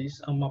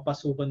artist, ang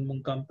mapasukan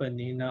mong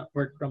company na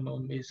work from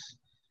home is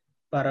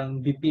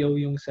parang BPO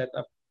yung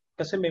setup.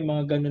 Kasi may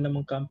mga ganun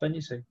namang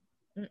companies eh.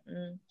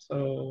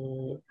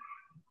 So,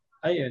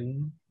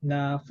 ayun,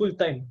 na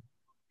full-time.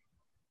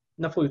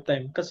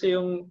 Kasi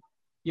yung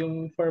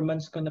 4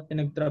 months ko na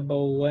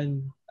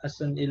pinagtrabahuan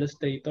as an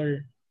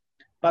illustrator,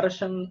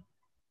 parang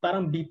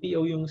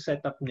BPO yung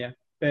setup niya.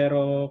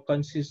 Pero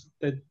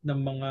consisted ng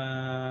mga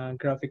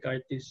graphic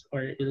artist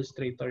or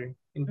illustrator.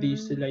 Hindi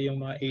sila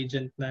yung mga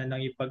agent na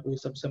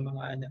nakipag-usap sa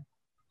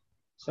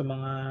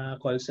mga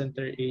call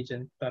center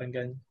agent, parang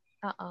ganun.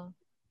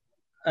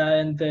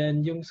 And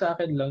then yung sa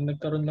akin lang,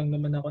 nagkaroon lang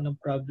naman ako ng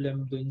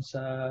problem dun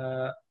sa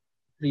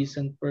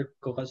recent work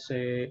ko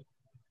kasi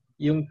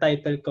yung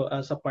title ko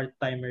as a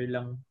part-timer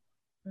lang.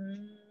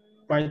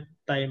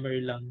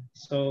 Part-timer lang.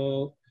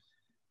 So,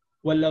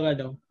 wala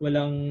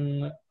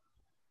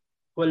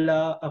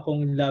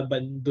akong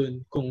laban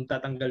dun kung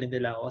tatanggalin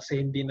nila ako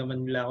kasi hindi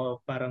naman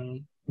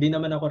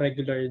ako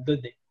regular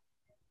dun eh.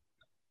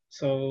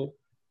 So,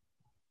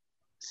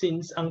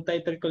 since ang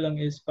title ko lang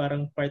is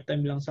parang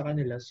part-time lang sa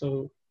kanila,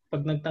 so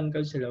pag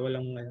nagtanggal sila,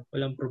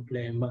 walang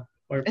problema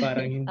or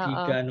parang hindi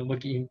gaano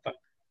mag-impact.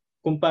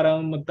 Kung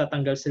parang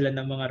magtatanggal sila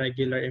ng mga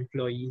regular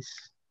employees.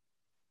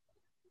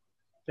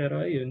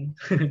 Pero ayun,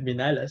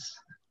 binalas.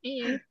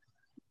 Ayun.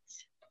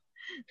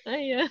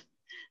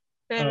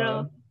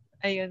 Pero,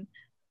 ayun.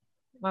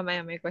 Mamaya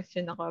may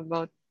question ako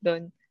about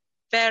doon.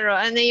 Pero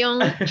ano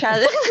yung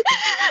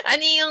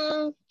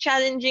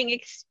challenging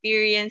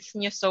experience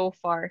nyo so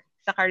far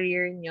sa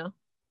career nyo?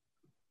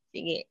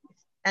 Sige,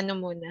 ano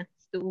muna?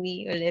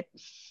 Stewie ulit.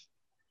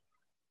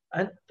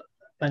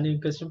 Paano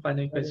yung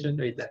question?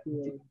 Wait.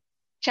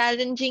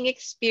 Challenging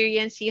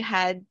experience you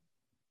had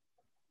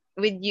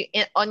with you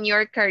on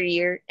your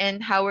career and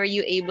how were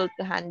you able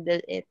to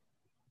handle it?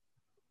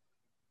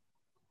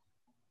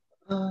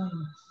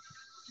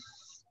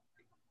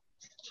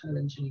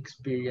 Challenging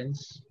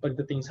experience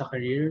pagdating sa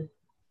career.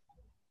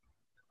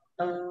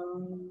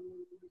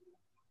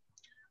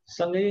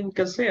 Sa ngayon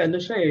kasi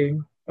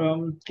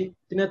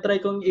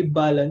tinatry kong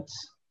i-balance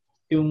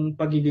yung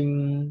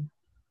pagiging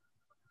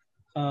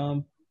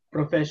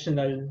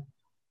professional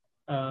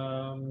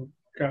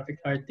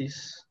graphic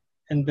artist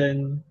and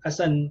then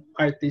as an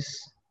artist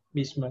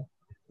mismo,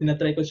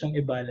 tinatry ko siyang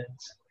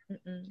i-balance.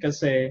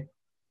 Kasi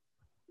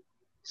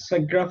sa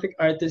graphic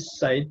artist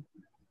side,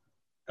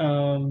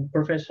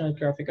 professional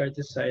graphic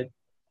artist side,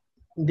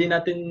 hindi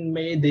natin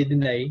may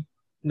i-deny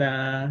na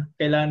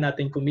kailangan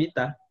natin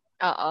kumita.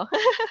 Oo.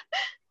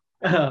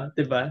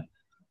 Diba?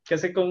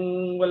 Kasi kung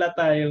wala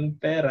tayong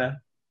pera,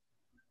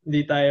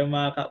 hindi tayo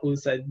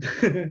makakausad.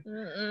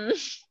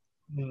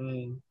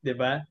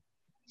 Diba?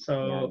 So,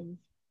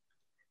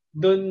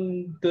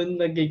 dun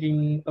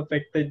nagiging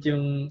affected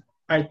yung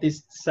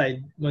artist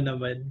side mo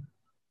naman.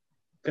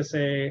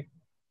 Kasi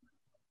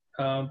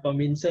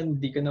paminsan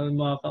di ka naman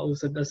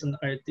makakausad as an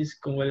artist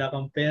kung wala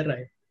kang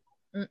pera eh.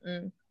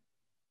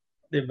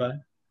 Diba?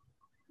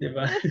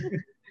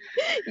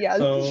 Yes.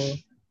 So,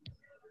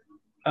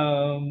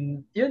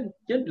 yun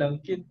lang.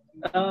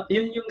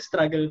 Yun yung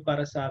struggle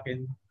para sa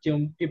akin.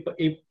 Yung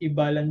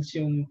i-balance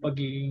yung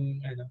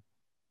pagiging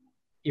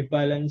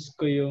i-balance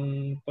ko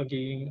yung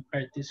pagiging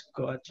artist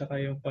ko at saka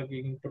yung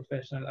pagiging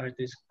professional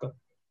artist ko.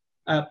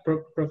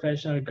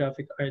 Professional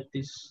graphic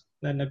artist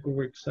na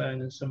nag-work sa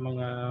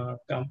mga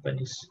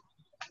companies.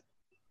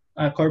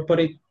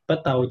 Corporate pa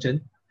tawag dyan?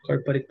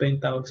 Corporate pa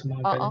yung tawag sa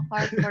mga ganun? Oo,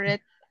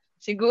 corporate.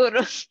 Siguro.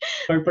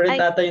 Corporate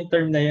ata yung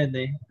term na yan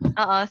eh.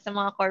 Oo, sa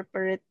mga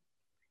corporate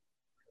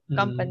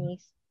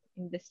companies,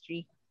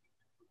 industry.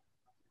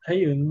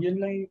 Ayun, yun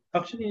lang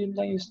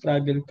yung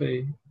struggle ko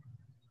eh.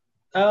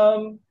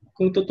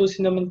 Kung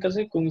tutusin naman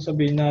kasi, kung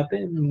sabihin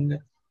natin,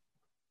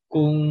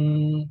 kung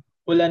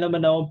wala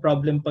naman akong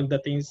problem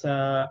pagdating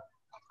sa,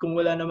 kung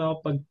wala naman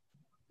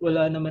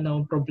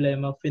akong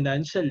problema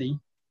financially,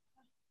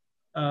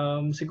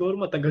 siguro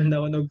matagal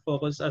na ako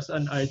nag-focus as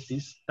an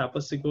artist.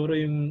 Tapos siguro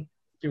yung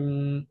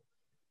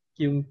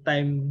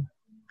time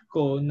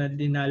ko na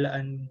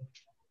dinalaan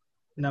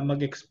na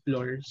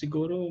mag-explore,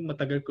 siguro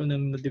matagal ko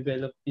nang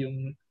na-develop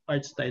yung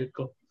art style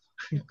ko.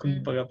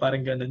 Kung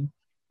parang ganun.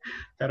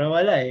 Pero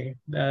wala eh.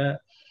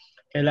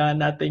 Kailangan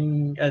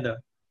nating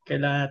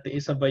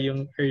isabay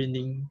yung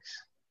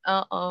earnings.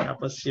 Oo.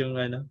 Tapos yung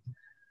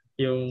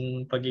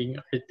pagiging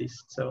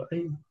artist. So,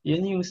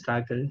 yun yung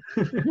struggle.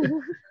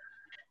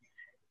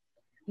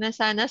 Na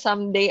sana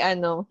someday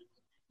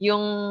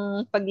yung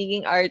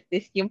pagiging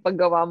artist, yung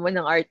paggawa mo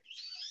ng art,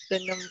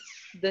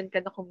 doon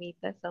ka na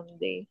kumita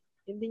someday.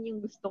 Yun din yung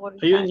gusto ko rin.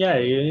 Ayun nga,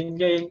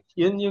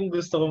 yun yung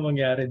gusto ko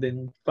mangyari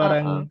din.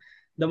 Parang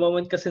the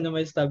moment kasi na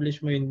ma-establish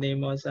mo yung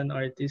name mo as an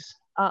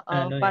artist,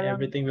 parang,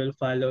 everything will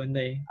follow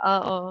na eh.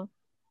 Oo.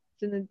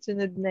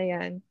 Sunod-sunod na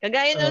yan.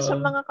 Kagaya nun sa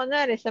mga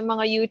sa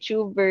mga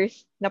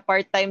YouTubers na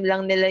part-time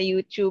lang nila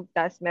YouTube,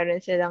 tapos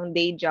meron silang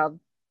day job.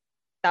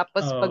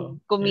 Tapos pag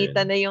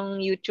kumita na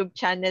yung YouTube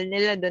channel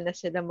nila, doon na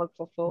sila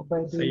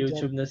magfo-focus. Sa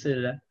YouTube na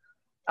sila.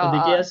 Hindi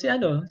kaya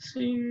Sino?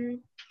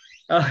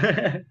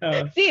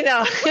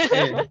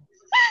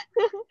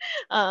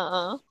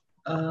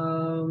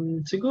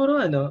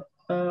 Siguro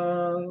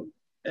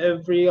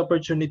every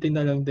opportunity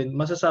na lang din.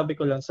 Masasabi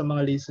ko lang sa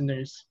mga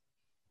listeners,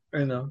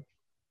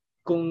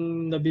 kung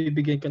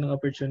nabibigyan ka ng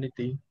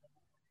opportunity,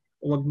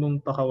 huwag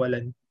mong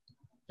pakawalan.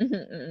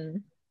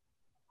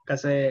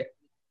 Kasi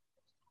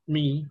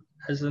me,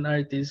 as an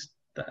artist,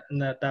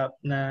 na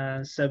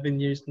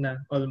 7 years na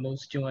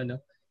almost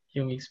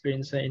yung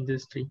experience sa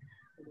industry.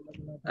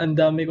 Ang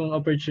dami kong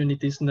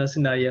opportunities na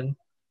sinayang.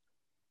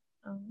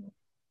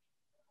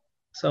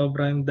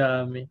 Sobrang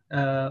dami.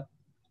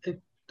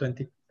 7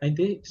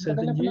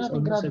 years,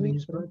 almost 7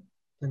 years pa.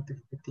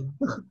 2015.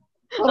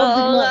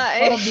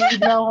 Parang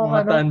bigla ako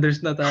mga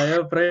thunders na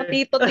tayo, pre.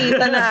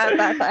 Tito-tita na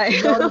ata tayo.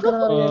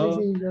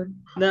 Realization.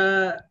 Na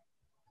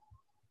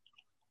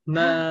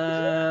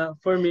na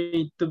for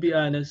me, to be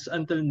honest,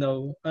 until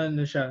now,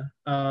 ano siya,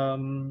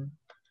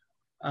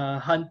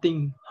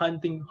 hunting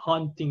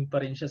pa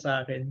rin siya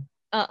sa akin.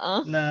 Oo.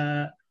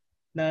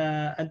 Na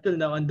until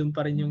now, andun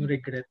pa rin yung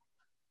regret.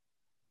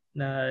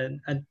 Na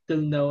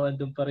until now,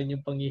 andun pa rin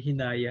yung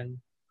panghihinayang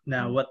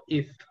na what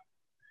if.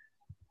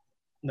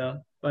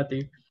 No? What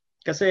if?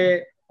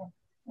 Kasi,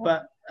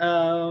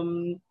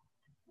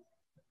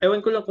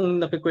 ewan ko lang kung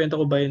nakikwento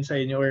ko ba yun sa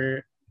inyo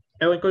or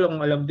ewan ko lang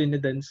kung alam din ni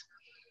Dance.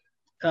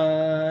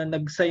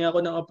 Nagsayang ako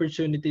ng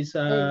opportunity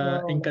sa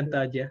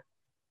Encantadia.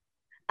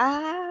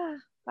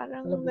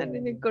 Parang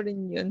narinig ko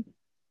rin yun.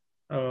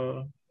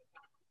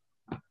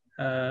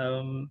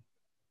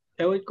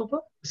 Ewan ko ba?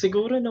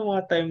 Siguro na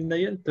mga time na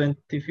yun,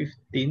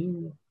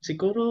 2015.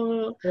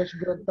 Siguro, Fresh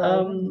grad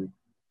tayo.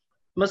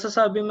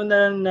 masasabi mo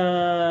na lang na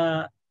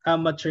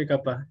amateur ka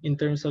pa in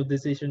terms of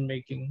decision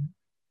making.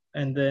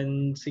 And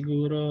then,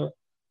 siguro,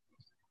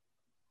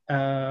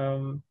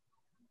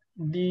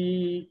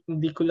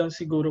 hindi ko lang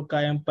siguro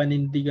kayang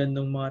panindigan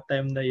ng mga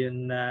time na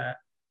yun na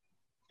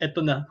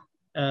eto na,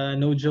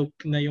 no joke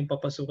na yung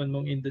papasukan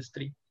mong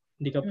industry.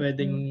 Hindi ka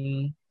pwedeng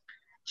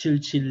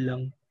chill-chill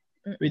lang.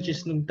 Which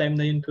is nung time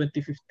na yung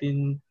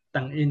 2015,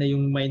 tangina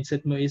yung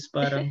mindset mo is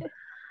parang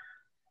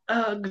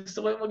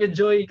gusto ko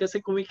mag-enjoy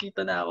kasi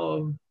kumikita na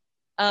ako.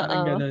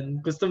 Parang ganun.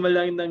 Gusto mo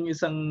lang ng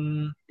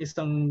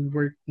isang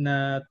work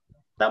na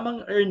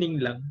tamang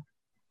earning lang.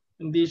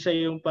 Hindi siya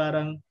yung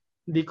parang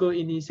hindi ko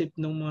inisip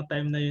nung mga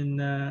time na yun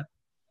na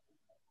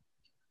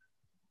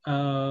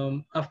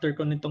after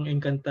ko nitong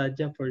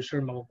Encantadia, for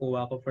sure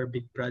makukuha ako for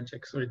big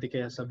projects or di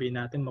kaya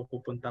sabihin natin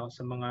mapupunta ako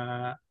sa mga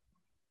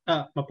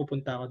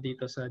mapupunta ako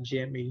dito sa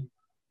GMA.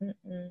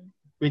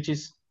 Which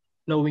is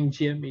knowing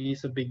GMA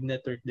is a big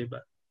network, di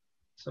ba?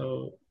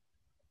 So,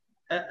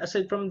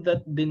 aside from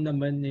that din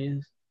naman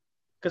is,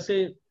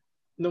 kasi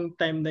nung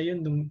time na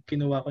yun, nung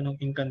kinuha ko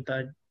ng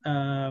Encantadia,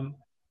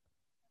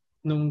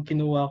 nung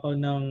kinuha ko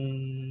ng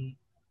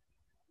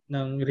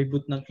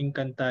reboot ng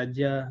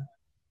Encantadia,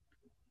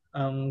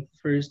 ang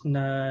first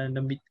na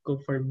na-meet ko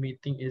for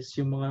meeting is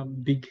yung mga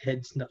big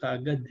heads na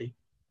kaagad eh.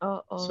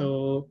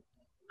 So,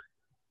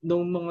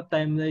 nung mga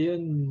time na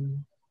yun,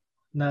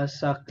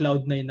 nasa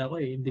Cloud9 ako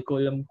eh. Hindi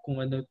ko alam kung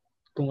ano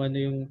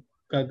yung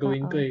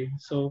gagawin ko eh.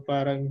 So,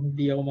 parang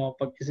hindi ako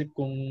makapag-isip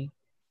kung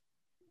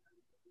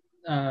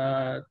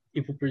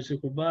ipupursue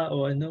ko ba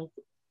o ano.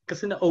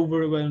 Kasi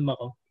na-overwhelm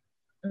ako.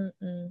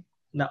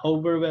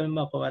 Na-overwhelm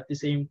ako at the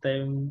same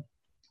time,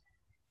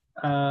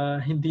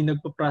 hindi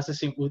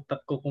nagpa-process yung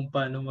utak ko kung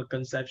paano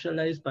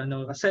mag-conceptualize,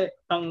 kasi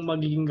ang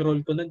magiging role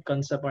ko nun,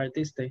 concept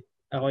artist eh.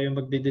 Ako yung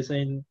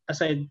magde-design,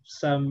 aside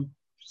sa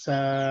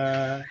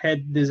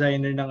head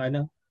designer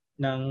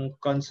ng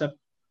concept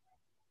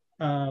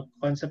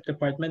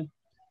department,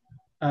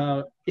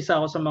 isa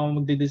ako sa mga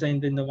magde-design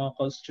din ng mga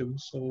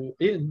costumes. So,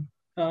 yun.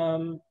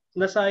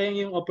 Nasayang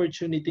yung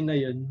opportunity na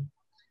yun.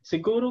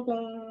 Siguro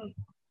kung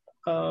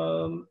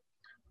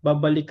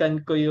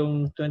babalikan ko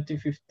yung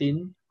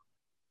 2015,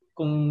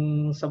 kung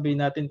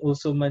sabihin natin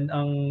uso man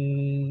ang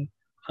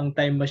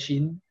time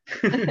machine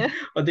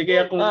o di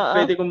kaya kung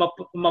pwede kong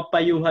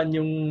mapayuhan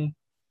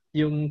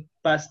yung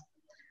past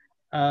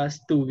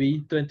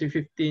Stewie,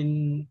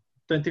 2015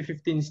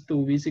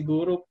 Stewie,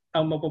 siguro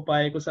ang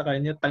mapapayo ko sa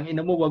kanya,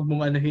 tangina mo, wag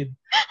mong anuhin.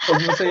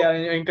 Wag mo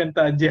sayangin yung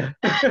Encantadia.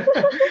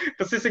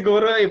 Kasi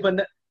siguro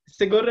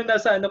siguro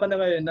nasa ka na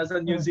ngayon, nasa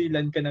New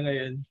Zealand ka na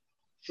ngayon.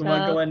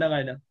 Gumagawa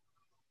na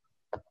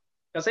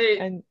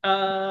Kasi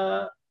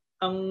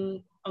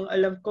ang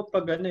alam ko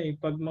pag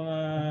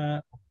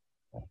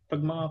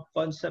mga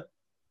concept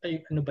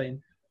ay ano ba yun?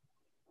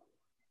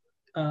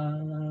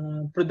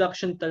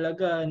 Production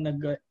talaga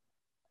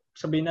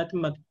sabihin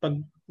natin pag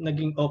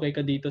naging okay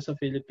ka dito sa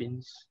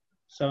Philippines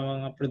sa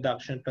mga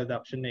production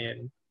na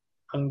yan,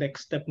 ang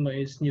next step mo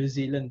is New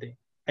Zealand eh.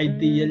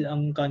 Ideal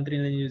ang country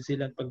na New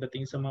Zealand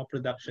pagdating sa mga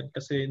production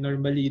kasi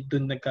normally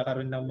doon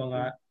nagkakaroon ng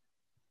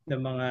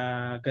mga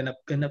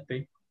ganap-ganap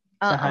eh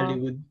sa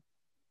Hollywood.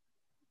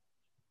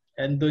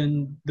 And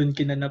doon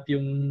kinanap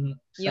yung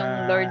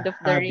Lord of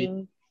the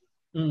Rings.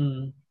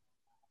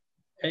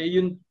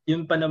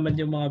 Yun pa naman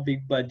yung mga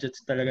big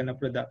budgets talaga na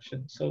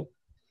production. So,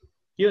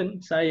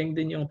 yun, sayang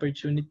din yung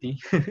opportunity.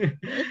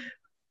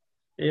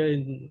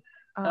 Yun.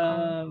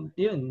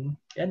 Yun,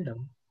 yan lang.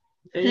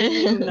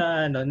 Yun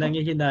na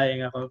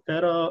nangihinayang ako.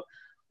 Pero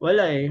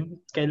wala eh.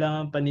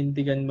 Kailangan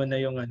panindigan mo na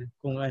yung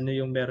kung ano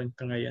yung meron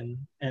ka ngayon.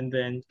 And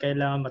then,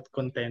 kailangan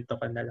matkontento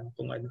ka na lang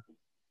kung ano.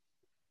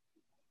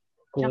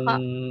 Kung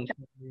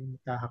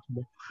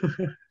tahakbo.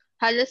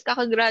 Halos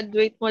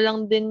kakagraduate mo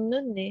lang din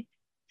nun eh.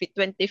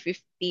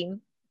 2015.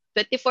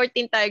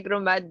 2014 tayo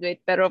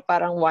graduate pero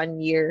parang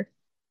 1 year.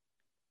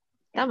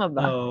 Tama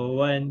ba?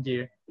 1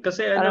 year.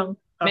 Kasi parang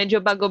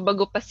medyo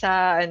bago-bago pa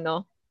sa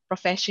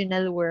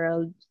professional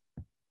world.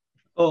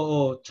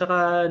 Oo.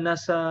 Tsaka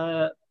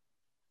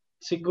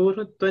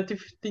siguro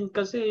 2015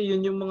 kasi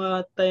yun yung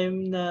mga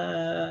time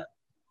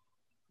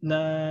na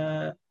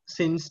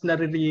since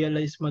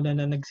nare-realize mo na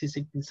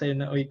nagsisignal sa'yo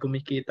na, oy,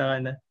 kumikita ka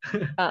na.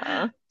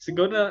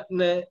 Siguro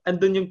na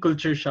andun yung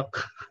culture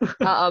shock.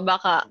 Oo,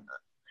 baka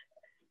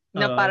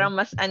na parang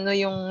mas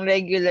yung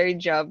regular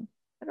job.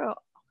 Pero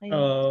okay.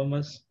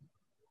 Mas,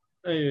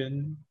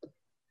 ayun.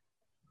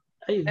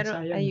 Pero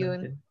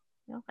sayang natin.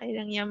 Okay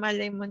lang yan.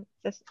 Malay mo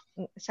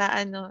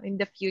sa in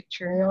the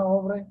future. Kaya ako,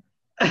 pre.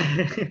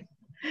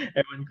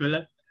 Ewan ko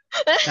lang.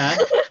 Ha?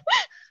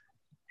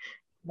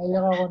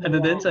 Naiyak ako. Ano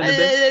din?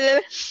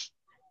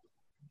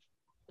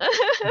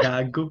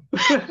 Gago.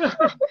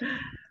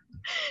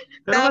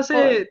 Pero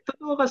kasi,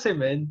 totoo kasi,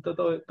 men.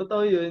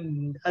 Totoo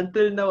yun.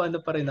 Until now,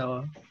 ano pa rin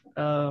ako.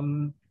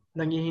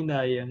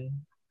 Nangihinayang.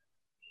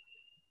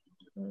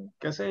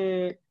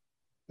 Kasi,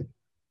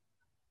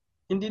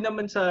 hindi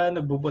naman sa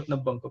nagbubot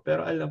ng bangko,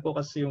 pero alam ko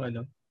kasi yung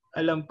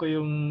alam ko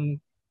yung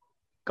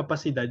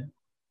kapasidad,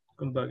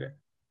 kumbaga,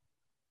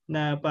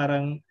 na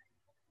parang,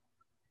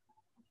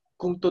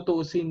 kung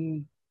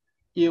tutuusin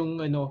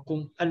yung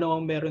kung ano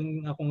ang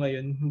meron ako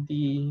ngayon,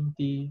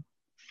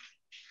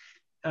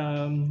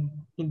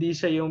 hindi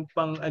siya yung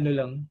pang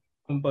lang,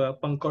 kumbaga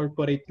pang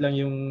corporate lang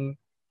yung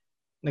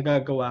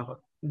nagagawa ko.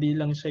 Hindi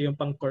lang siya yung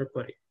pang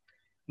corporate.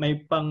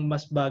 May pang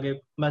mas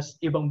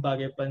ibang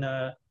bagay pa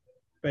na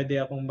pwede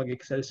akong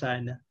mag-excel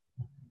sana.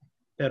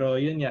 Pero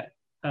yun nga,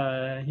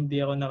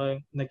 hindi ako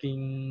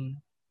naging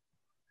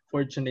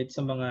fortunate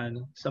sa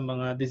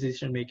mga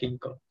decision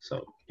making ko.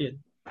 So, yun.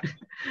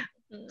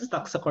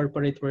 Stuck sa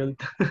corporate world.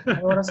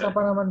 May oras ka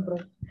pa naman, bro.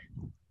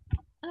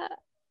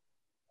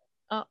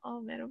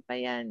 Oo, meron pa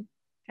yan.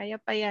 Kaya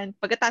pa yan.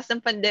 Pagkatapos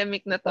ng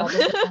pandemic na to.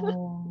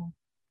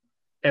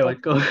 Ewan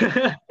ko.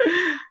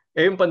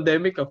 Yung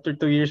pandemic, after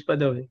 2 years pa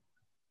daw eh.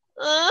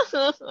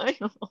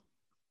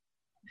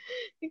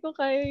 Hindi ko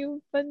kaya yung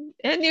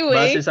Anyway.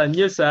 Base sa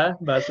news, ha?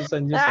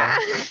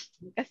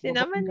 Kasi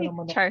naman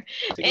Char.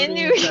 Siguro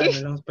anyway.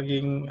 Yung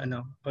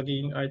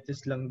pagiging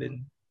artist lang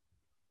din.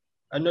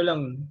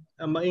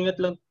 Maingat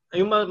lang.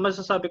 Yung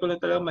masasabi ko lang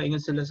talaga,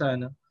 maingat sila sa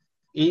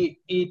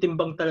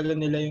itimbang talaga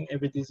nila yung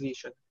every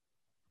decision.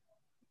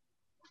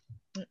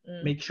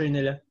 Make sure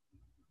nila.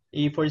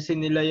 I-foresee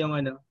nila yung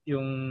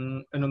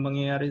anong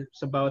mangyayari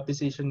sa bawat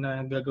decision na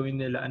gagawin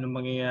nila,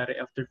 anong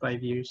mangyayari after 5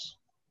 years,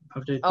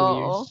 after 2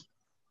 years.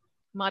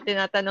 Mga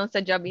tinatanong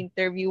sa job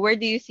interview, where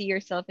do you see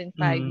yourself in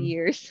 5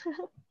 years?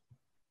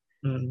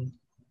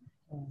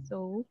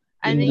 So,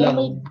 ano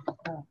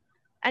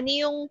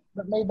yung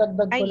may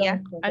dagdag ko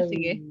lang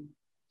sige.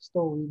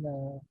 Story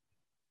na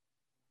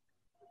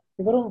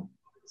siguro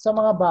sa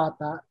mga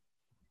bata,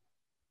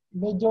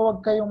 medyo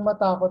wag kayong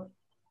matakot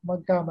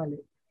magkamali.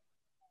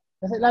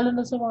 Kasi lalo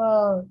na sa mga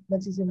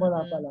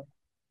nagsisimula pa lang.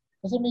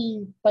 Kasi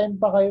may time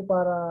pa kayo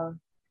para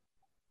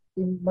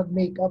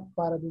mag-makeup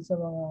para din sa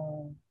mga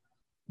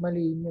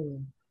mali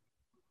nyo.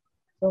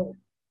 So,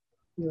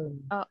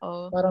 yun.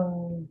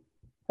 Parang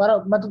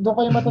doon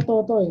kayo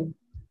matututo eh.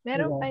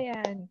 Meron pa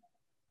yan.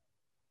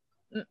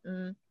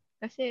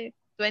 Kasi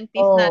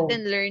 20s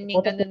natin, learning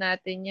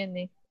natin yan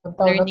eh.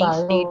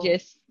 Learning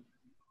stages.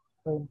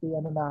 20,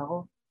 na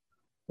ako?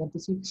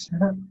 26.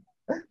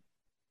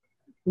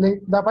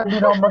 Late. Dapat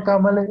hindi na ako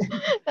magkamali.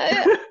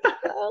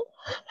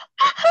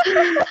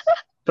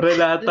 Pre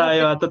lahat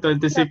tayo ata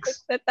 26.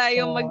 Dapat na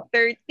tayo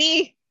mag-30.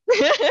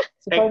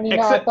 Si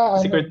Cornina ata.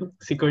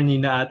 Si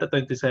Cornina ata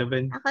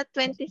 27. Ako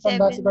 27.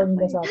 Tanda si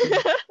Cornina sa akin.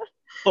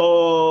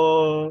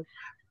 Oh.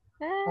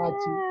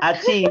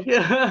 Achi.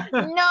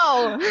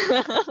 No.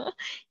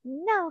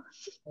 No.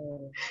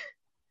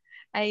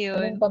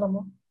 Ayun. Anong tanong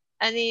mo?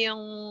 Ano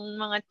yung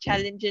mga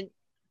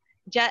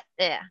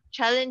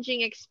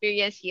challenging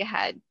experience you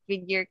had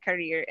with your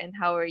career and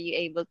how are you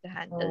able to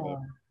handle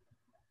it?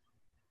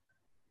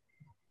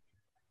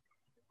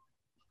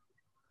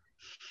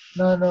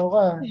 No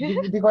ka.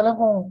 Hindi ko alam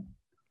kung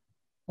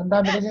ang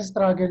dami kasi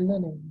struggle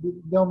nun eh.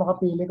 Hindi ako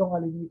makapili kung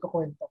alin yung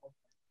ikukwento ko.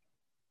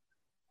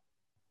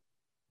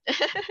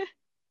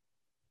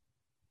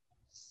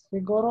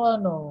 Siguro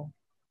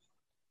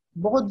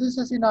bukod dun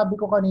sa sinabi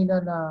ko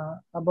kanina na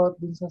about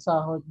dun sa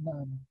sahod na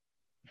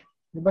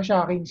di ba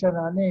shocking siya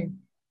na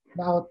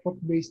na output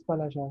based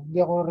pala siya. Hindi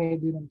ako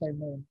ready ng time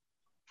na yun.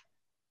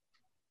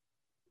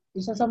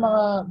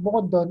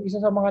 Bukod doon,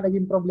 isa sa mga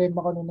naging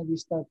problema ko nung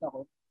nag-start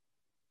ako,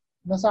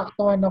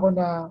 nasaktuhan ako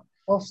na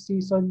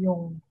off-season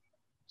yung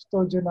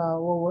studio na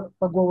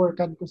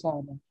pag-workan ko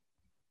sana.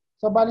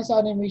 So, bali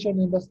sa animation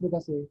industry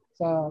kasi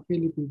sa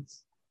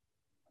Philippines,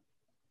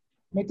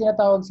 may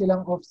tinatawag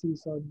silang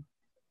off-season.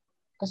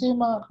 Kasi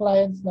yung mga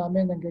clients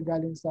namin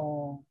nanggagaling sa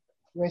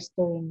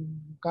Western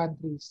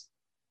countries.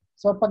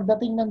 So,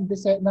 pagdating ng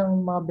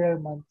mga bare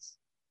months,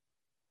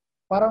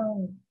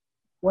 parang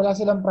wala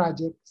silang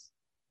projects.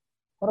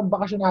 Parang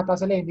bakasyon ata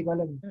sila, hindi ko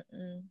alam.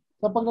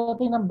 So,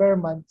 pagdating ng bare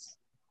months,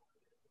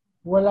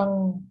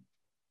 walang...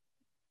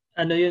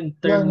 Ano yun?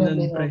 Term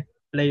nun, pre?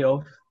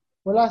 Layoff?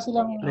 Wala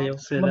silang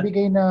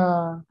mabigay na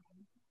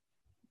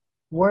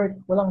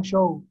work, walang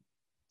show.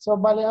 So,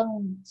 bali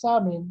ang sa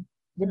amin,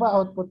 di ba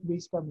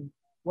output-based kami?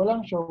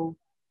 Walang show,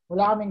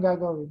 wala kaming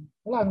gagawin,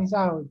 wala kaming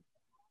sahod.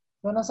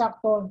 So,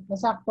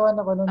 nasaktuhan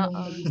ako nung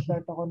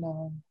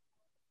Oo.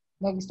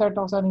 nag-start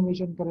ako sa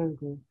animation career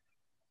ko.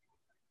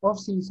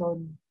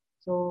 Off-season.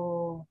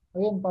 So,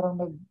 ayun, parang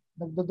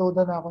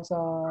nagdododa na ako sa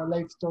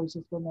life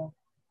choices ko na,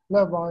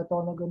 bakit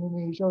ako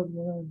nag-animation?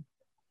 Ganun.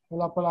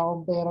 Wala pala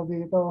akong pera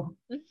dito.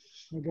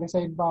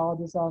 Nag-resign pa ako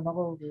doon sa anak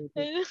ko.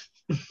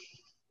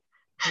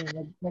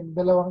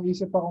 Nagdalawang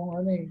isip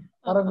akong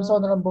Parang gusto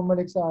ko na lang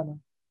bumalik sa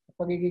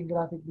pagiging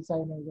graphic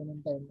designer ko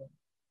ng time na.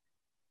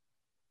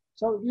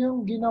 So,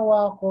 yung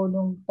ginawa ko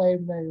nung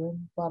time na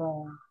yun para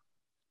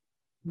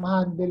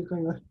ma-handle ko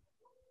yun.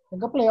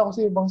 Nag-apply ako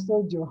sa ibang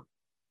studio.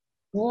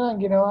 Yun na lang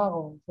ginawa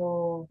ko. So,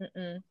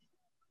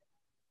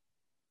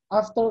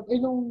 after,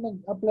 nung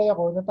nag-apply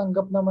ako,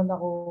 natanggap naman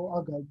ako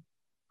agad.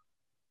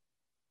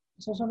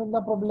 Susunod na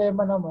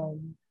problema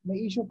naman,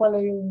 may issue pala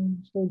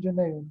yung studio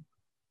na yun.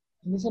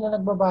 Hindi sila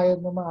nagbabayad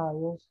na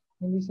maayos.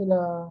 Hindi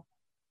sila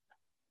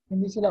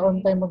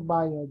on time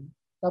magbayad.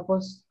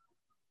 Tapos,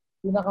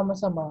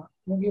 pinakamasama,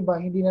 yung iba,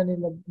 hindi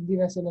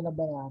na sila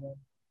nabayaran.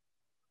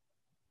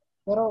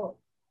 Pero,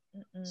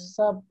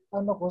 sa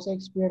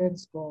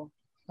experience ko,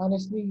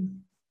 honestly,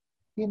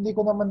 hindi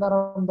ko naman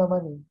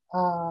naramdaman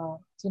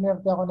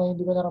sinerte ako na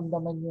hindi ko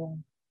naramdaman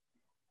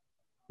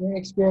yung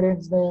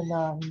experience na yun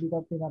na hindi ka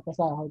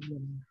pinapasahod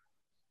yun.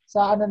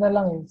 Sa na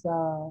lang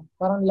sa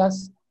parang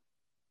last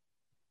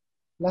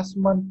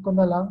month ko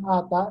na lang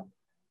ata,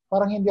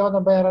 parang hindi ako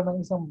nabayaran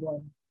ng isang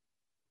buwan.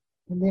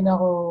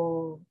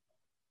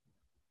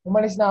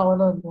 Umalis na ako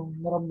noon nung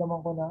naramdaman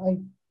ko na,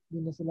 hindi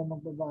na sila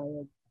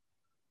magbabayad.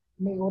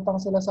 May utang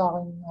sila sa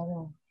akin,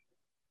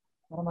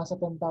 parang nasa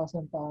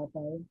 10,000 pa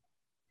ata.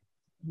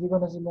 Hindi ko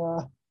na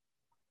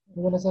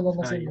sila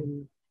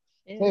nasingil.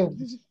 So yun,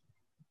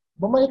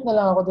 bumalik na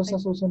lang ako doon sa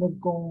susunod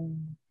kong,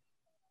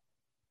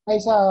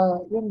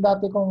 yung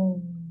dati kong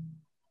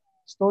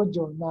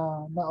studio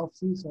na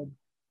off-season.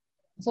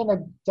 Kasi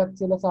nag-chat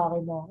sila sa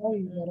akin na,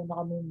 meron na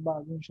kami yung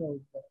bagong show.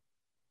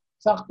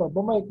 Sakto,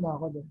 bumalik na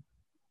ako doon.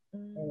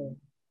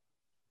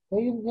 So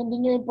yun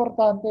din yung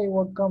importante,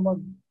 huwag ka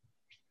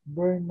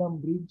mag-burn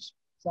ng bridge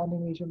sa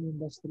animation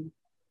industry.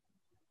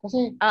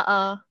 Kasi,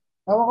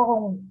 ewan ko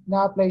kung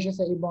na-apply siya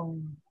sa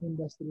ibang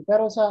industry.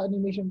 Pero sa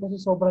animation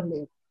kasi sobrang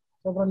liit.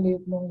 Sobrang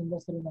liit ng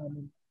industry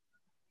namin.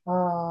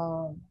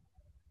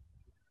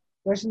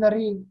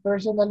 Personally,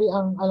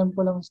 ang alam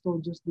ko lang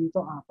studios dito,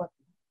 4.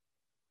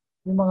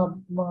 Yung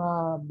mga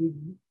big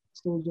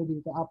studio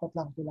dito, 4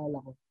 lang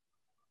kilala ko.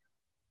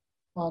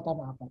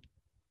 Tama, 4.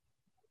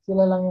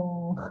 Sila lang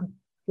yung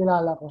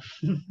kilala ko.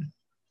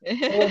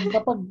 Ayun,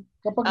 kapag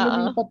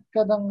lumipat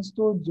ka ng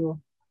studio,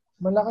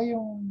 malaki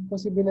yung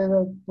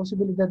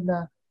posibilidad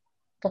na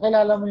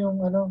kakilala mo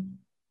yung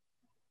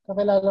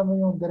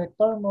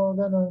director mo,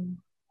 ganun.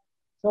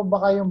 So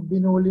baka yung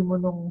binuli mo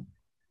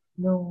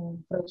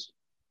nung fresh.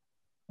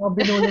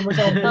 Binuli mo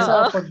sa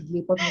umpisa,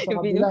 paglipat mo sa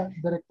kabila,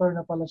 director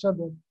na pala siya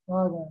doon.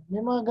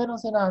 May mga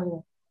ganong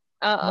senaryo.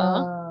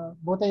 Na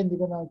buti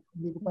hindi ko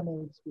pa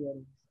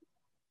na-experience.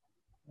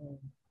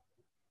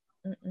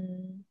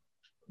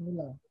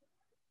 Nila.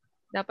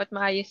 Dapat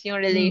maayos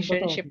yung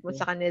relationship mo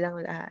sa kanilang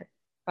lahat.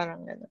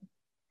 Parang gano'n.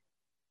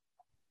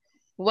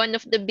 One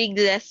of the big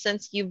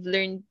lessons you've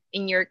learned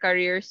in your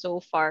career so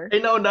far?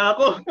 Nauna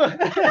ako.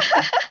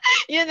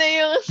 Yun na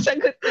yung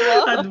sagot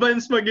mo.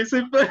 Advance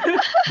mag-isip.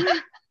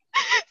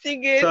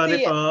 Sige.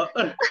 Sorry po.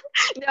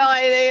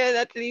 Okay na yun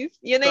at least.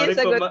 Yun na yung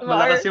sagot mo.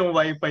 Malakas yung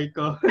wifi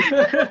ko.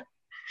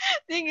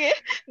 Sige.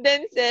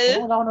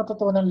 Denzel. Wala ako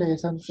natutunan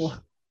lessons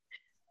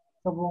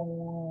sa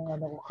buong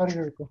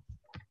career ko.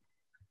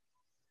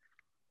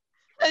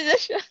 Ano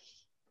siya?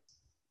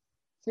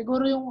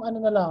 Siguro yung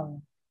na lang,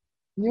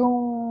 yung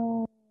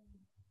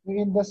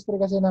industry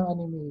kasi ng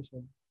animation,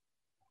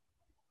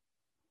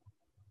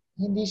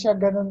 hindi siya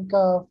ganun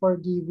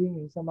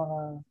ka-forgiving sa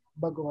mga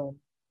baguhan.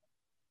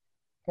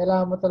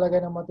 Kailangan mo talaga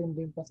ng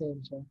matinding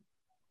pasensya.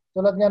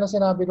 Tulad nga na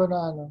sinabi ko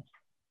na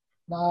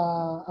na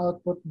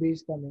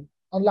output-based kami.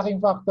 Ang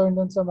laking factor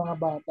nun sa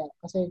mga bata.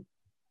 Kasi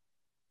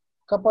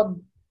kapag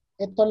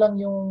ito lang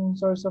yung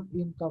source of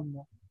income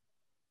mo,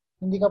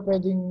 hindi ka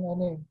pwedeng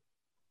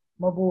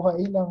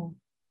mabuhay lang.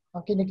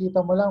 Ang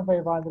kinikita mo lang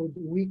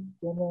 500 a week,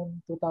 ganun,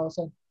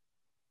 2,000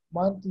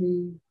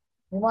 monthly.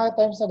 May mga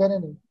times na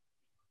ganun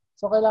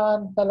So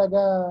kailangan talaga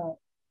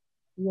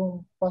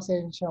yung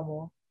pasensya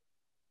mo.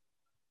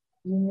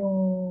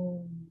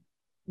 Yun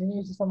yung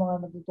isa sa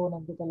mga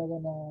natutunan ko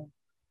talaga na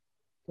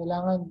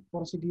kailangan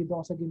porsigido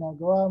ka sa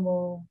ginagawa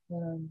mo.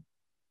 Ganun.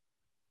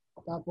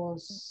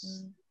 Tapos,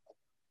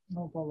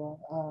 ano pa ba?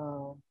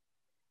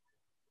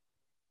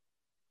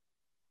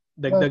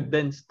 Dagdag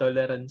dance,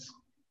 tolerance.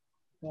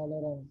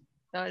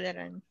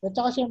 At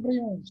saka syempre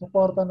yung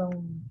suporta ng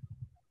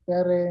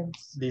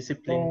parents,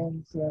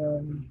 discipline.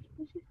 Friends,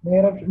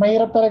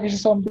 mahirap talaga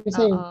siya sa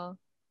umpisa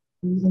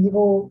Hindi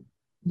ko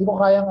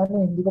kayang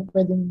hindi ko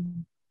pwedeng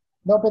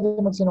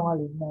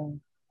magsinungaling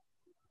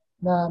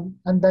na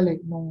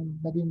andali nung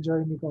naging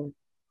journey ko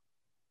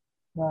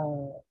na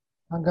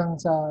hanggang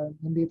sa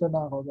nandito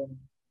na ako ganun.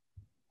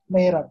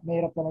 Mahirap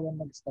talaga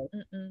mag-start.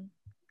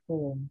 So,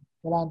 yun.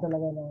 kailangan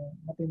talaga ng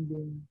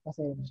matinding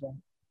pasensya.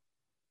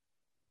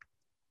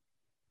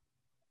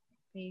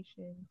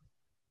 Patience.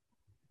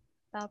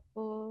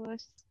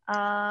 Tapos,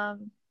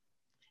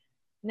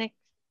 next,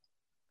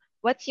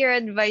 what's your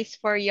advice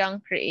for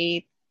young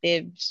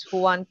creatives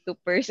who want to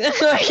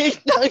personalize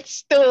ng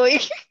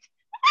story?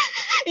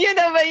 Yun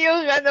na ba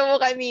yung ano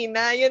mo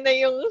kanina? Yun na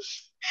yung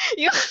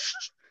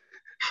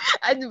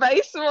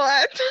advice mo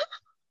at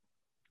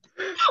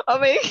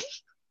okay.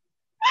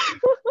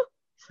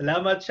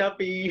 Salamat,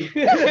 Shopee.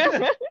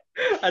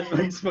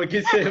 Advance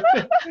mag-isip.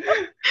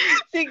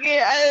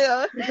 Sige,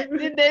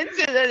 si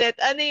Denzel ulit.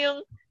 Ano yung,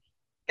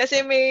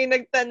 kasi may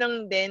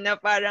nagtanong din na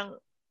parang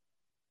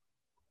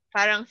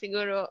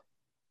siguro,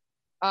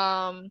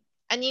 ano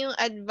yung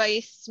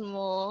advice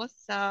mo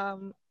sa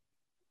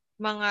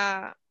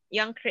mga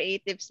young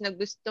creatives na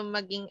gusto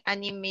maging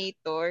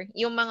animator,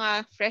 yung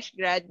mga fresh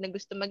grad na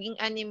gusto maging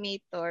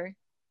animator,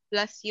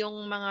 plus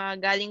yung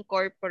mga galing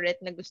corporate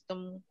na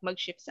gustong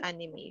mag-shift sa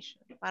animation.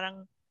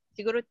 Parang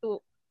siguro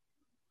two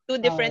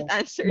different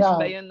answers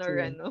ba yun or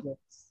ano?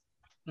 Yes.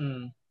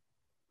 Mm.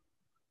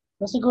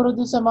 So, siguro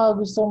din sa mga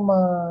gustong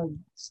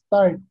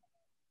mag-start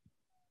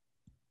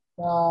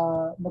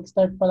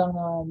pa lang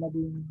na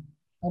maging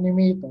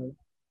animator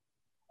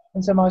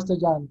and sa mga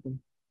estudyante,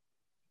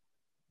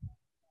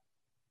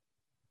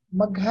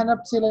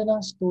 maghanap sila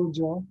ng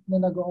studio na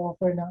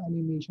nag-o-offer ng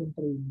animation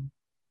training.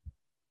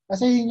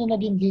 Kasi yun yung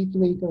naging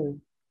gateway ko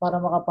para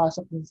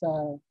makapasok din sa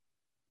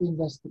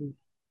industry.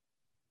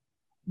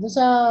 Doon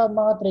sa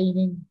mga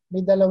training,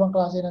 may dalawang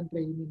klase ng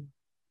training.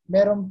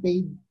 Merong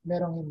paid,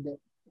 merong hindi.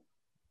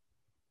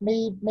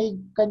 May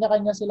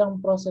kanya-kanya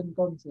silang pros and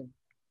cons.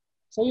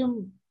 So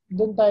yung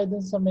doon tayo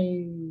doon sa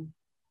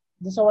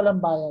walang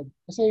bayad.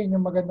 Kasi yun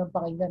yung magandang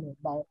pakinggan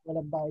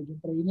walang bayad yung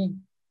training.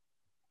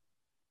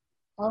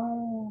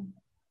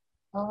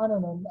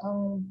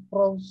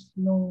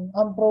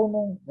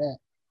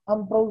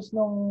 Ang pros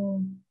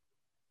nung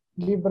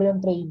libre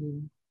yung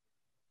training.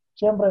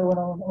 Siyempre,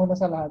 una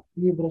sa lahat,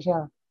 libre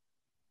siya.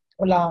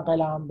 Wala kang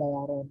kailangan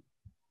bayaran.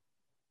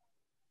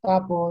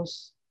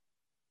 Tapos,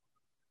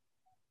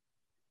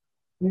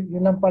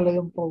 yun lang pala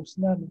yung pros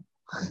na. No?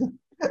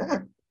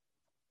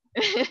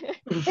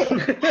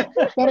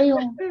 Pero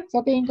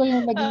sa tingin ko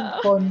yung naging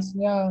cons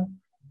niya,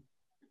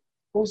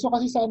 uso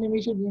kasi sa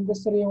animation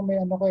industry yung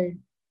may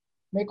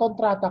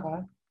kontrata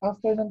ka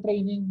after ng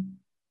training.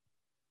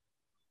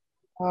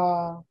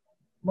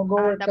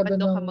 Mag-work ka dapat doon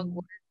doon ka ng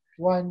mag-work.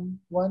 1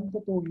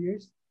 to 2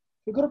 years.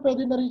 Siguro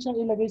pwede na rin siyang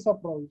ilagay sa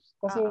pros.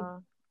 Kasi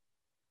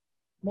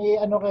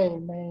may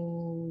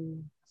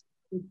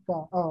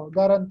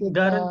guaranteed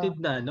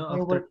na may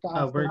after work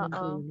ka after ng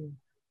training.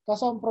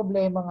 Kaso ang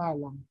problema nga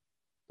lang,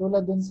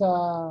 tulad dun sa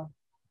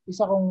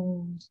isa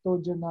kong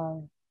studio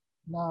na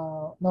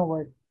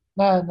work,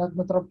 na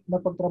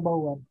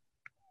pagtrabahuan,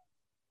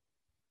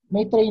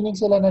 may training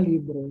sila na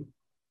libre.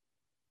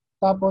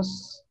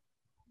 Tapos,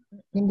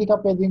 hindi ka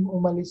pwedeng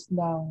umalis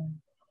ng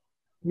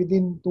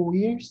within 2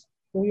 years.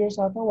 2 years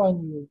ata,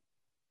 1 year.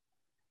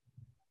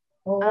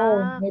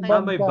 Oo, may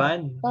ban may ka.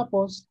 ban.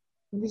 Tapos,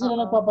 hindi sila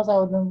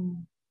nagpapasahod ng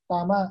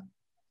tama.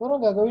 So,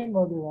 anong gagawin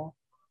mo, di ba?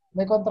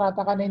 May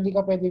kontrata ka na hindi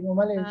ka pwedeng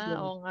umalis.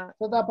 Oo nga.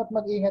 So, dapat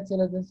mag-ingat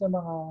sila dun sa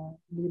mga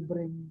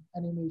libreng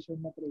animation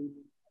na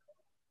training.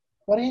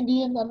 Pero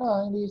hindi yun,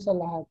 hindi sa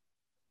lahat.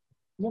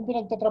 Yung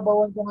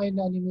pinagtatrabawan ko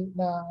ngayon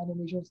na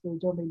animation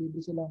studio, may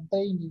libre silang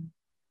training.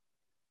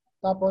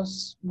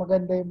 Tapos,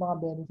 maganda yung mga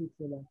benefits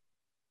nila.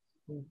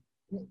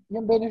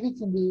 Yung benefits,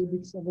 hindi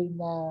ibig sabihin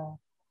na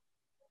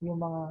yung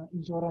mga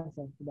insurance,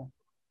 diba?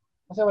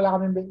 Kasi wala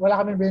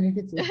kaming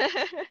benefits eh.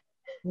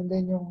 Yun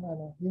din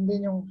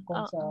yung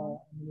kung sa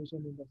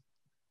animation industry.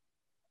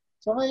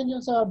 So ngayon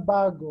yung sa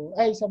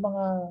sa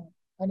mga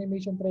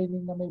animation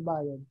training na may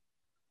bayad.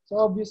 So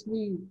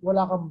obviously,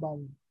 wala kang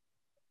ban.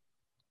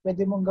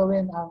 Pwede mong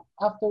gawin,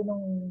 after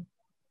nung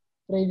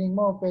training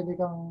mo, pwede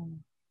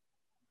kang,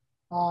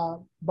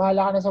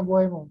 bahala ka na sa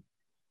buhay mo.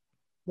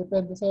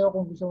 Depende sa'yo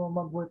kung gusto mo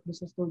mag-work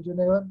sa studio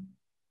na yun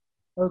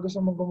or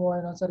gusto mong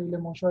gumawa ng sarili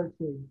mong short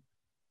film.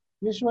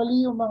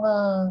 Usually, yung mga,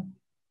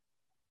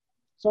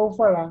 so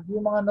far,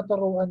 yung mga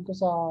naturuan ko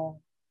sa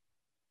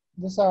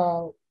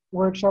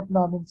workshop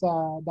namin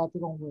sa dati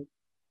kong work,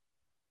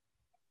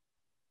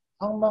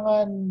 ang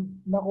mga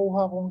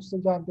nakuha kong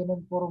estudyante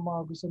nun, puro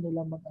mga gusto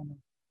nila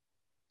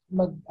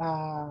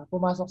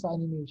pumasok sa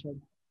animation.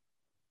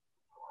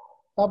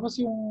 Tapos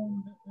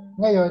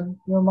ngayon,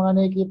 yung mga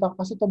nakikita,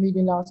 kasi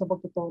tumigil lang ako sa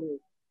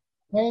pagtutuloy.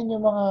 Ngayon,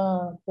 yung mga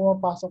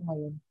pumapasok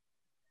ngayon,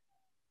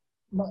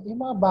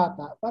 yung mga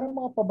bata, parang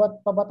mga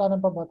pabata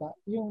ng pabata,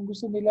 yung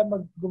gusto nila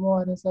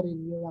gumawa ng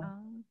sarili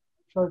lang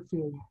short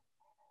film.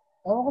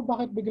 Ewan ko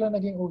bakit biglang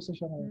naging uso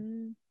siya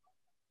ngayon.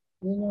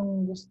 Yun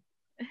yung gusto.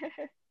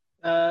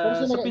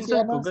 Pero sa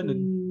pinsan ko, ganun.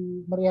 Si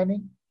Mariani?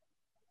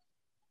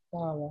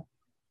 Tama ba?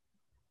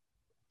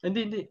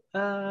 Hindi.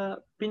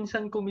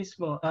 Pinsan ko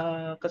mismo,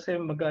 kasi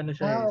mag-ano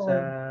siya sa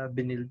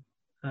Benil.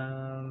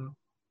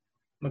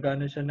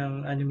 Mag-ano siya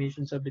ng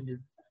animation sa Benil.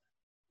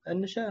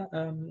 Ano siya,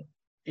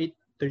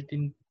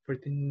 13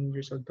 14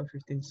 years old pa,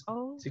 15,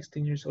 Oh.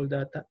 16 years old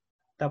ata.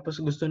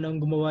 Tapos gusto nang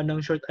gumawa ng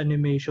short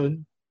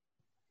animation.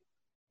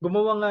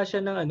 Gumawa nga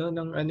siya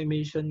ng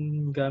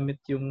animation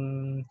gamit yung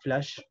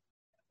Flash.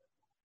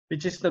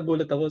 Which is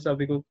nagulat ako,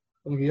 sabi ko,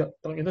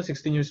 tang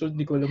 16 years old,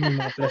 di ko alam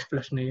yung mga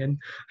flash na yan.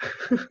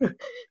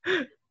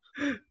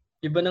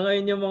 Iba na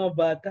ngayon yung mga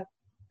bata.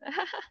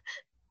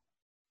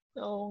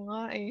 Oo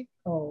nga eh.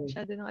 Oo.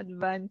 Masyado ng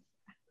advance.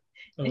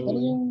 Ano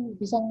yung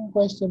isang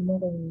question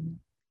mo kay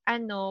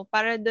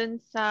Para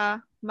dun sa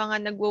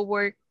mga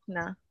nagwo-work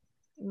na,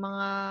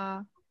 mga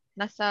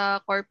nasa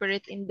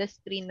corporate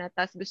industry na,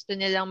 tas gusto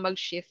nilang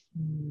mag-shift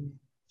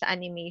sa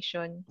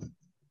animation.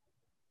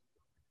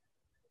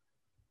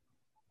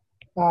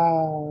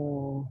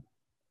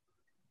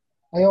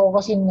 Ayoko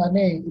kasing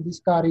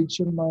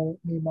i-discourage yung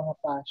may mga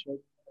passion.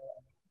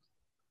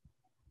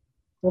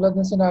 Tulad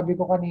ng sinabi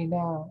ko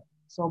kanina,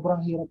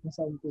 sobrang hirap na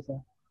sa umpisa.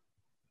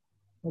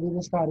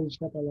 Madi-discourage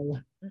ka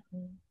talaga.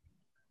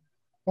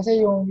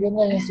 Kasi yun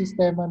nga yung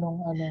sistema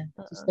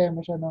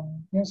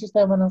yung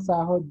sistema ng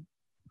sahod,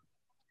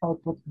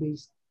 output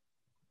based.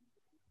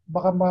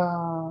 Baka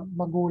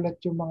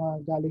magulat yung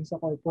mga galing sa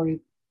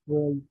corporate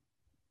world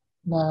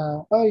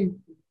na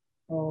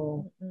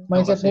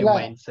mindset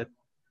nila.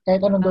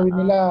 Kahit anong gawin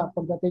nila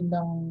pagdating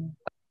ng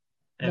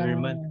every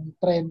month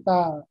 30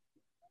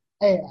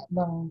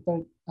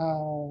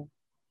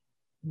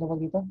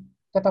 dito?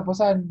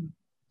 Katapusan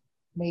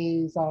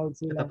may sahod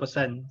sila.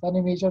 Katapusan. Sa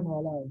animation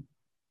wala eh.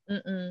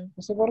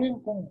 Siguro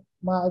yung kung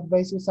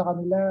ma-advise sa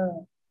kanila,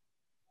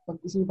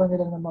 pag-isipan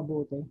nila na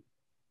mabuti.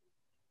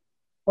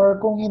 Or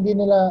kung hindi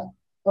nila,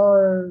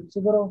 or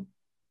siguro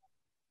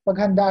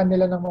paghandaan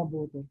nila ng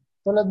mabuti.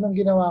 Tulad ng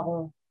ginawa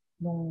ko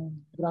nung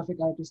graphic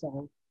artist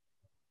ako.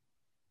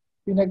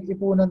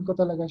 Pinag-ipunan ko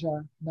talaga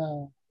siya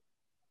na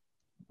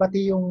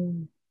pati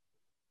yung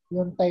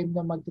time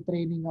na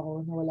magte-training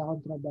ako na wala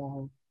akong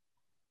trabaho.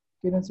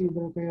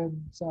 Kinonsider ko yun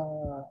sa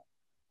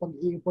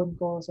pag-iipon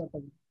ko, sa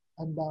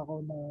paghanda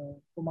ko na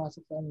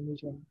pumasok sa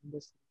animation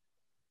industry.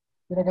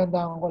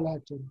 Pinaghandaan ko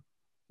lahat yun.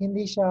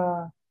 Hindi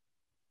siya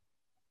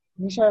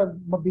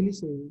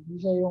mabilis eh. Hindi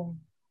siya yung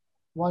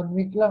 1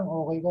 week lang,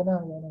 okay ka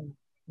na. Ganun.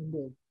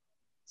 Hindi.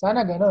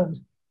 Sana ganun.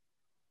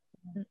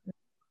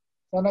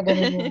 Sana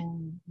ganun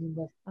yung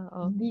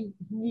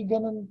hindi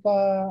ganun ka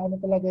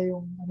talaga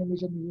yung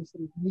animation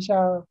industry. Hindi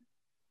siya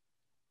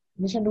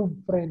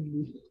noob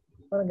friendly.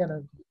 Parang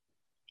ganun.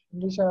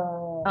 Hindi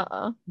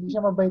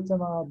siya mabait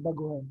sa mga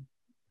baguhan.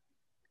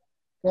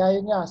 Kaya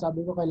yun nga,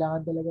 sabi ko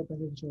kailangan talaga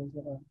pasensyoso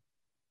ka.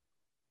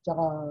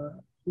 Tsaka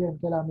yun,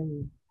 kailangan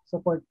may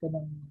support ka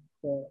ng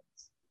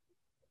parents.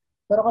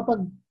 Pero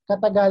kapag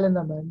katagalan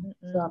naman,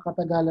 sa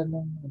katagalan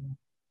ng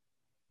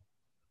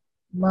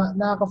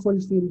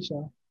nakaka-fulfill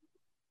siya.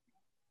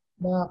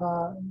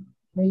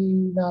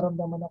 May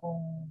naramdaman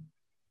akong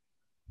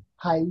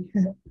high.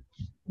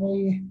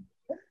 May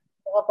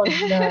kapag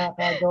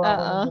nakagawa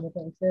ko ng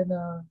ganitong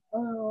eksena,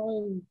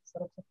 okay,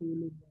 sarap sa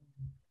feeling.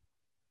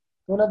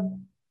 Tulad,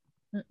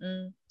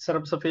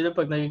 sarap sa feeling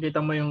pag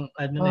nakikita mo yung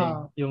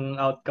yung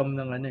outcome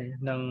ng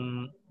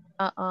nung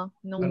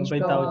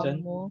gawa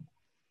mo.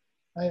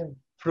 Ayun.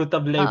 Fruit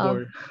of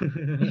labor.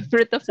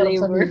 Fruit of sarap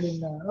labor. Sa feeling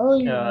na,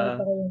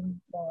 nakita ko yung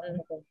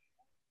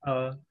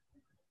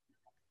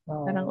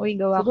parang,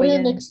 gawa ko siguro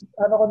yan. Next,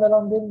 ko na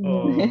lang din,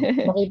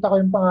 makita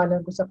ko yung pangalan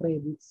ko sa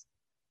credits.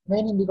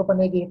 Ngayon, hindi ko pa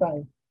nakikita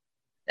eh.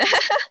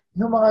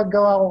 Yung mga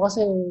gawa ko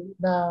kasi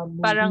na movie,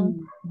 parang,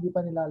 hindi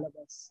pa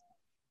nilalabas.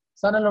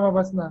 Sana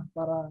lumabas na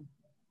para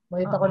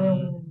makita ko na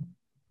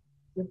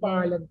yung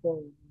pangalan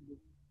ko.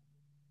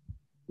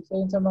 Isa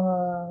yun sa mga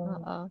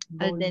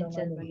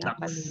Aldenzel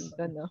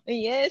Manapalito, no?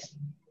 Yes!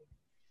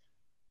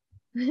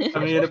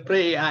 Ang hirap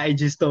pre,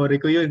 IG story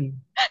ko yun.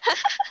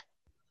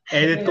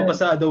 Edit ko pa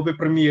sa Adobe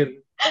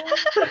Premiere.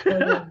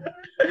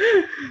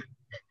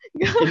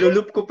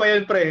 Ilulup ko pa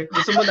yun pre.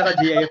 Gusto mo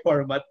naka-GIF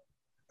format?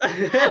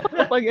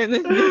 Pag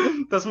ganun.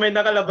 Tapos may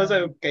nakalabas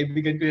sa'yo,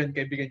 kaibigan ko yan.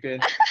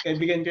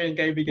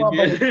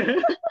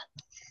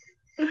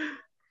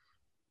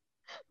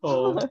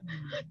 Oh.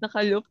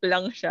 Naka-loop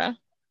lang siya.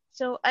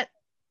 So,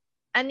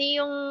 ano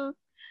yung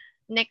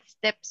next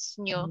steps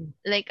nyo?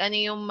 Like, ano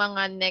yung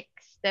mga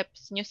next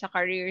steps nyo sa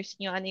careers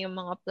nyo? Ano yung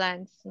mga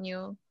plans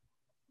nyo?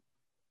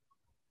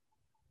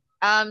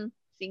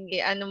 Sige,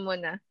 ano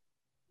muna?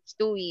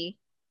 Stewie.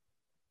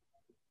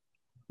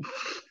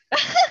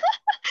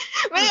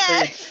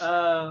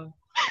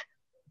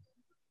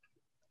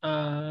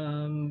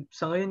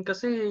 Sa ngayon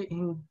kasi,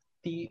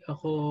 hindi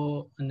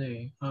ako,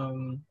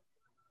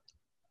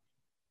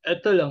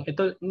 ito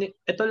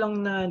lang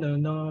na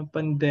no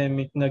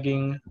pandemic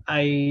naging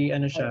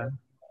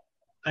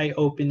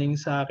eye-opening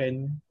sa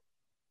akin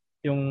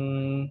yung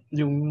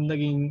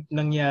naging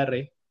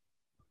nangyari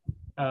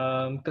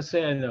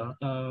kasi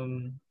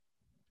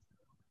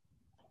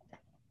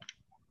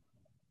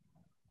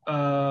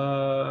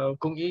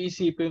kung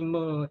iisipin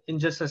mo in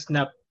just a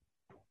snap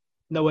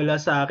nawala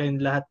sa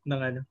akin lahat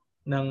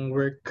ng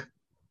work.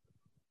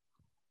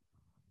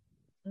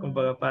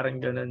 Kumbaga parang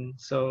ganun.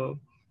 So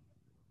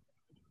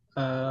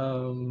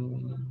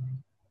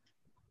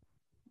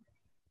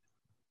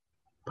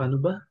Paano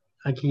ba?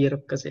 Ang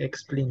hirap kasi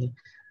explain eh.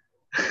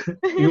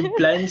 Yung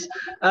plans,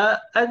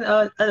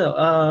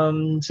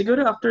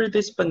 siguro after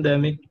this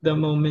pandemic, the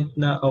moment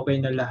na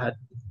okay na lahat,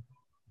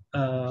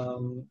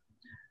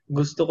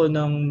 gusto ko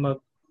nang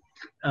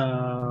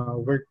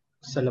work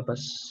sa labas.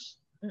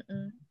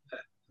 Mm-mm.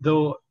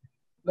 Though,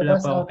 wala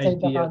Labas pa akong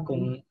outside the idea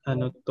country.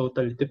 kung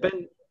total.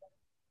 Depend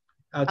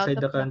outside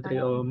Out the of the country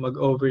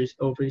country.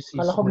 o overseas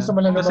Kala ko na. gusto mo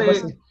lang lumabas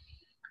Kasi eh.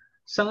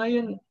 sa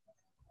ngayon,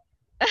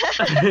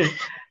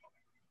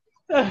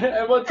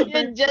 I want to be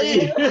Yan dyan.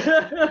 free.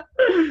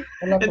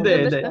 Wala po.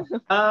 Hindi.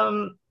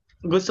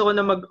 Gusto ko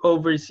na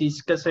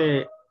mag-overseas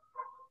kasi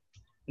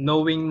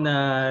knowing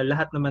na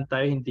lahat naman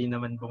tayo hindi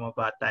naman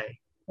bumabata eh.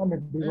 May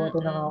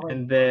bigote na nga ako eh.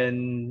 And then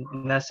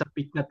nasa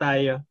peak na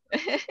tayo.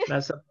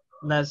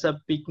 nasa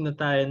peak na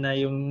tayo na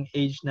yung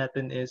age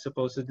natin is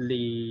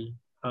supposedly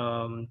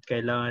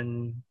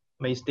kailangan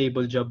may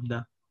stable job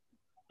na.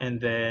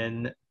 And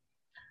then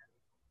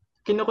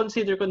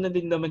kino-consider ko na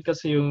din naman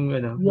kasi yung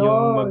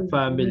yung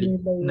mag-family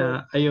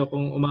na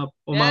ayokong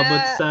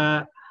umabot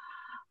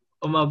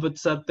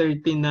sa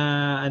 30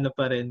 na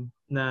pa rin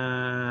na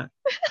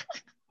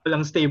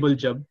walang stable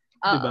job,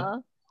 'di ba?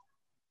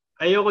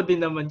 Ayoko din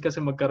naman kasi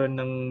magkaroon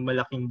ng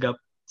malaking gap.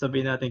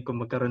 Sabihin natin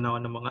kung magkaroon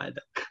ako ng mga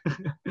anak.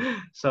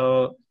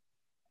 So,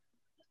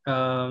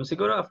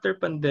 siguro after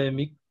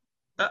pandemic,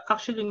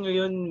 actually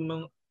ngayon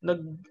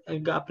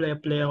nag-apply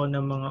ako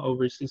ng mga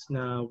overseas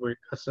na work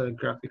as a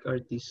graphic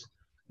artist.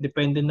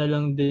 Depende na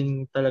lang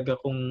din talaga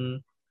kung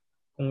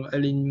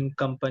alin yung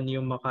company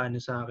yung makaano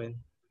sa akin.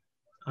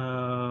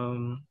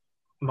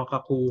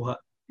 Makakuha.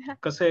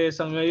 Kasi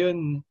sa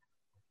ngayon,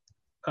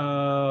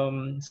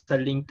 sa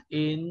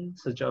LinkedIn,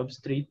 sa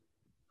JobStreet,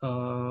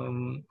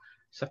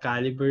 sa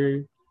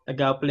Caliber,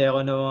 nag-apply ako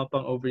ng mga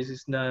pang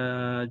overseas na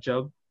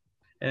job.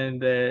 And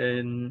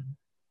then,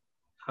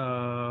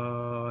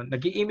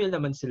 nag-i-email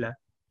naman sila.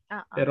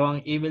 Pero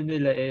ang email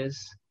nila is,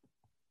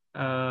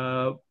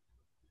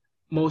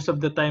 most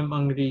of the time,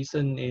 ang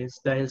reason is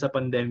dahil sa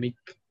pandemic.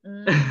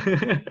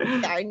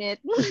 Darn it.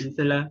 Hindi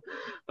sila.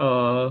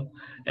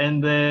 And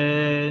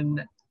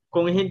then,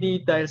 kung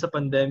hindi dahil sa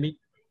pandemic,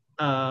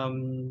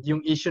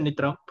 yung issue ni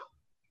Trump,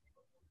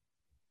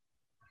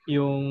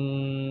 yung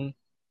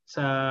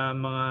sa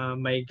mga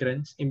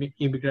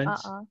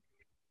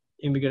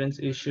immigrants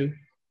issue.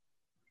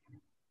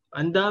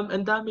 Ang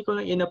dami ko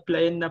lang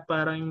in-apply na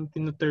parang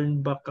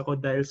tinu-turn back ako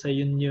dahil sa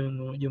yun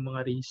yung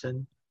mga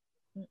reason.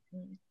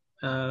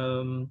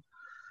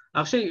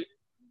 Actually,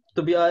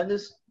 to be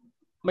honest,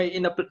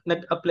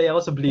 nag-apply ako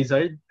sa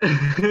Blizzard.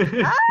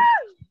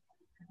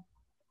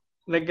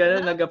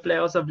 Nag-apply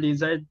ako sa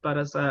Blizzard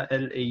para sa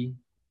LA.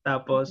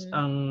 Tapos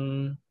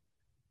ang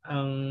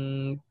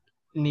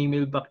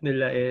email back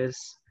nila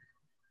is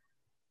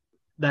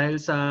dahil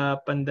sa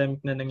pandemic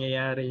na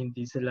nangyayari,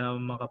 hindi sila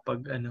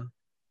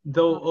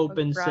though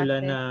open sila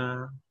na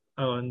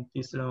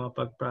hindi sila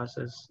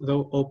makapag-process.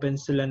 Though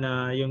open sila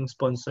na yung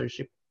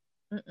sponsorship.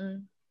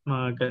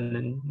 Mga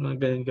ganun.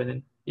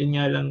 Yun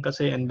nga lang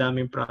kasi ang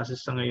daming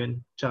process sa ngayon.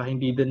 Tsaka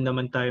hindi din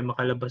naman tayo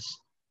makalabas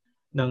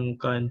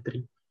ng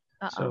country.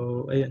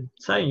 So, ayun.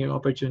 Sayang yung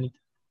opportunity.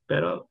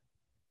 Pero,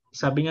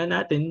 sabi nga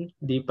natin,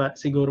 di pa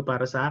siguro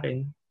para sa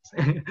akin.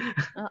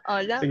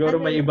 Siguro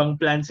may ibang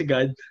plan si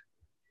God.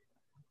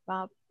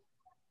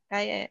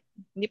 Kaya,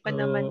 hindi pa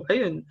naman.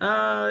 Ayun.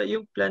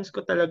 Yung plans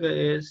ko talaga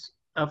is,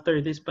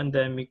 after this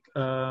pandemic,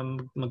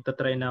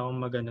 magta-try na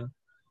akong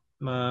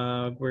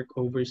mag-work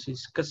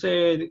overseas.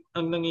 Kasi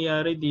ang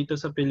nangyayari dito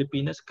sa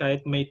Pilipinas,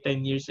 kahit may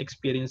 10 years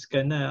experience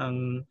ka na,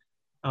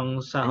 ang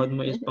sahod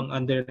mo is pang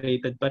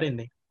underrated pa rin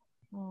eh.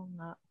 Oo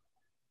nga.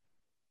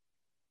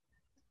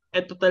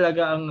 Ito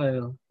talaga ang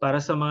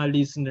para sa mga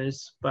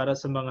listeners, para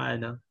sa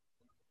mga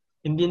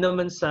hindi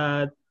naman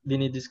sa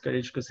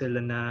dinidiscourage ko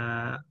sila na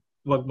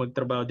wag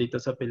magtrabaho dito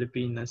sa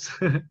Pilipinas.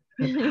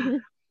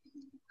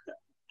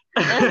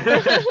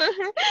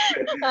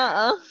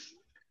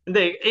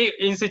 Hindi,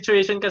 in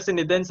situation kasi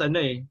ni Dens,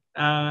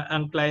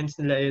 ang clients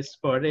nila is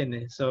foreign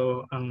eh.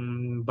 So, ang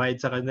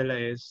bayad sa kanila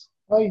is,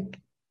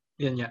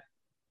 yun nga,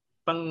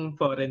 pang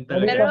foreign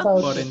talaga,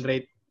 foreign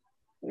rate.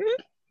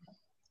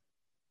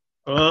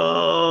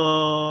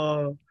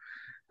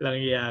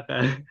 Langya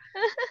ka.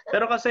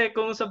 Pero kasi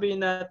kung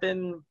sabihin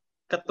natin,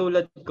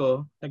 katulad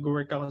ko,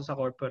 nag-work ako sa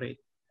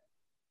corporate.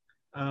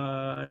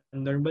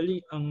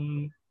 Normally,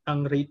 ang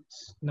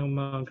rates ng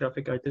mga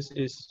graphic artists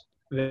is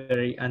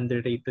very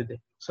underrated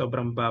eh.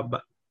 Sobrang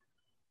baba.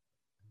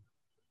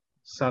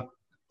 Sa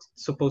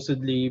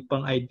supposedly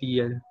pang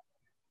ideal.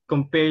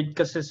 Compared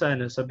kasi sa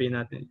sabihin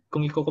natin,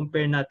 kung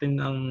i-compare natin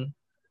ang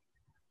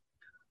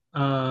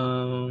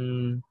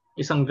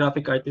isang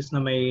graphic artist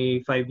na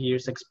may 5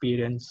 years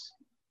experience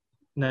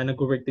na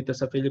nag-work dito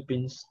sa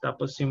Philippines,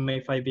 tapos yung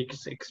may 5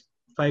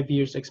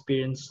 years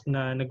experience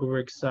na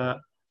nag-work sa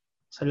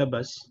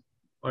labas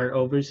or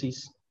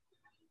overseas,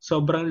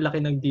 sobrang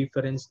laki ng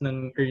difference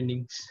ng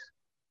earnings.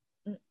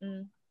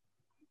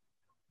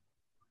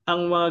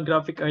 ang mga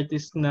graphic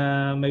artist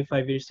na may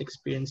 5 years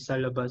experience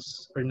sa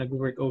labas or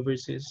nag-work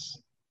overseas,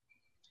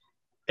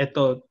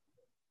 eto,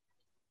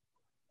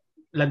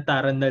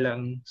 lantaran na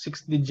lang,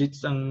 6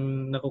 digits ang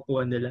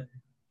nakukuha nila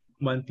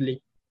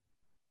monthly.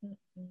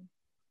 Mm-mm.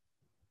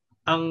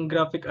 Ang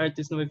graphic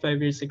artist na may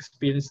 5 years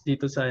experience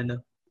dito sa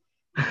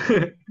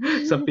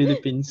sa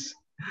Philippines,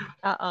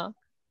 Oo.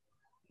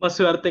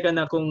 maswerte ka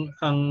na kung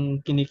ang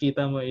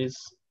kinikita mo is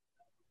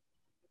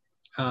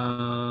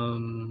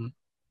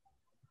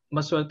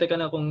maswerte ka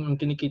na kung ang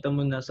kinikita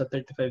mo nasa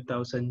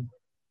 35,000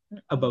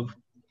 above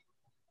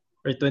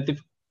or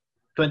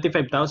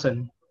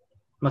 25,000.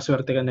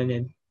 Maswerte ka na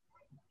niyan.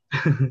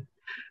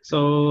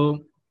 So,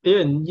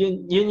 yun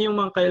yung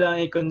mga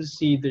kailangan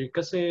i-consider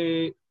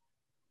kasi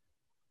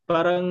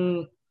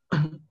parang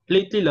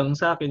lately lang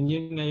sa akin,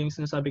 yun nga yung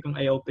sinasabi kong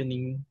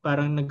eye-opening,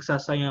 parang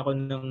nagsasayang ako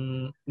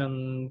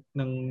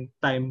ng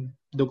time,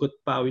 dugot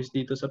pawis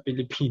dito sa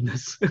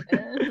Pilipinas.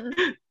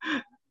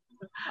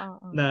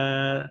 Oo. Na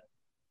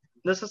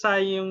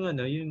nasasayang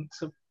yung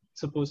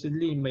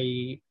supposedly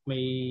may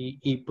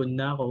ipon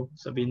na ako,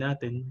 sabihin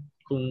natin,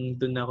 kung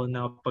doon ako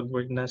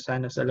nakapag-work na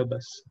sana sa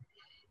labas.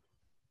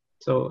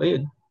 So,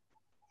 ayun.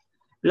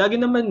 Lagi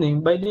naman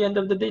by the end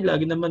of the day,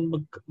 lagi naman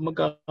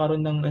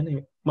magkakaroon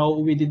ng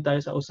mauuwi din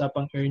tayo sa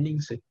usapang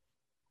earnings .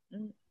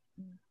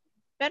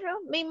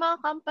 Pero may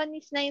mga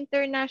companies na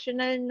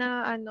international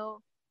na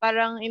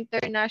parang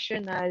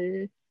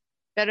international,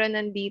 pero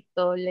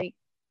nandito, like,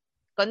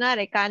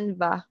 kunwari,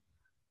 Canva,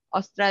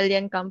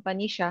 Australian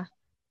company siya.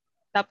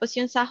 Tapos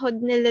yung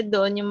sahod nila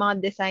doon, yung mga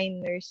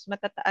designers,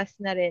 matataas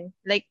na rin.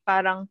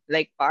 Parang,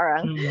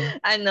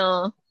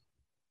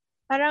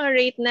 parang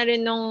rate na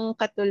rin nung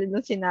katulad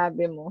ng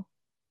sinabi mo.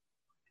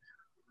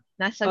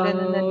 Nasa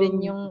ganun na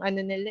din yung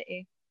nila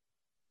eh.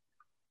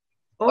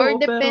 Or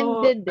Oo,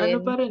 depende pero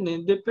din. pa rin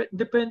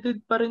depende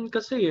pa rin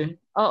kasi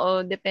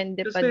Oo,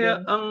 depende pa Kasi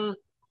din.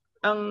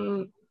 ang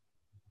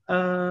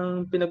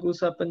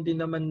pinag-usapan din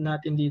naman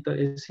natin dito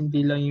is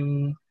hindi lang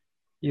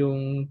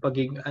yung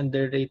pagiging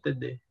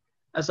underrated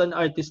as an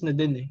artist na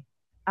din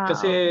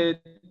Kasi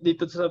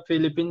dito sa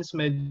Philippines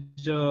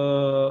medyo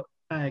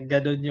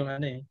gadon yung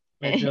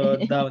medyo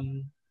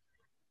down.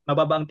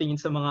 Mababa ang tingin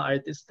sa mga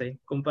artist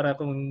kumpara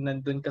kung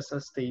nandun ka sa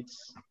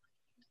States.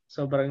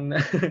 Sobrang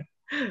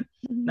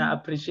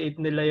na-appreciate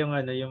nila yung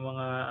yung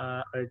mga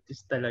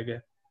artist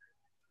talaga.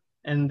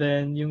 And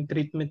then yung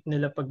treatment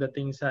nila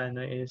pagdating sa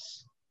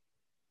is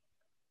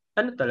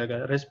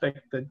talaga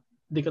respected.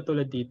 Di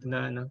katulad dito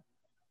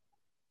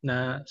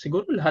na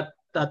siguro lahat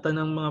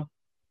ng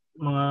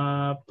mga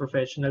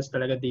professionals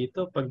talaga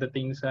dito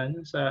pagdating sa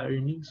sa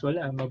earnings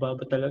wala,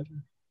 mababa talaga.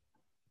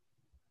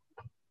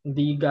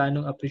 Hindi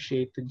ganong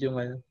appreciated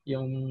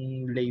yung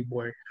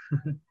labor.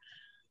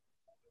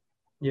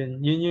 yun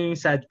yung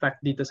sad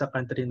fact dito sa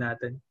country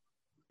natin.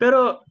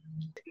 Pero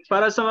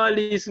para sa mga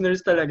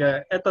listeners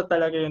talaga, ito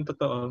talaga yung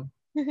totoo.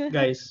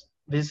 Guys,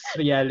 this is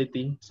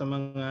reality sa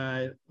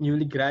mga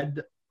newly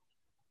grad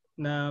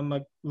na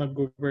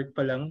mag-work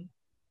pa lang.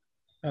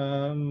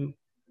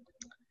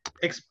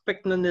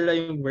 Expect na nila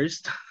yung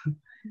worst.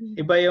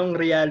 Iba yung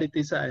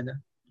reality sa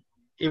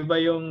Iba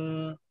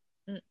yung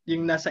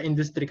nasa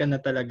industry ka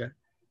na talaga.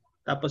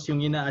 Tapos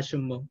yung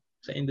ina-assume mo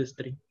sa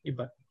industry,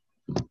 iba.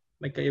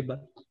 May kaiba.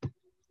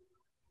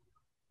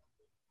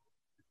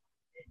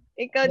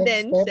 Ikaw, Next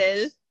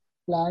Denzel? Steps,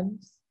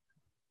 plans?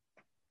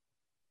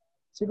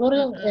 Siguro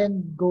yung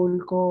end goal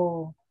ko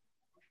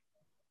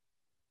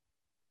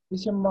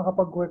is yung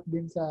makapag-work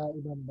din sa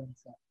ibang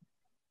bansa.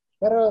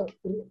 Pero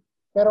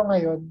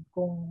ngayon,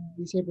 kung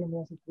isipin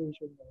mo yung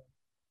situation mo,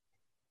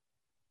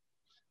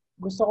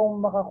 gusto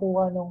kong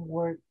makakuha ng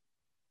work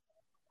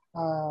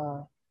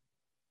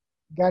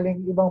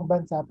galing ibang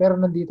bansa pero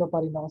nandito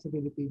pa rin ako sa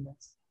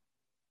Pilipinas.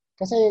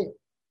 Kasi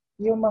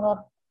yung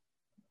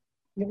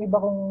iba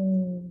kong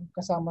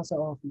kasama sa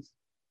office,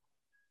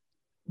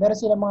 meron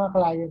silang mga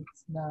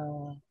clients na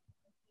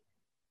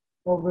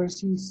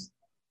overseas.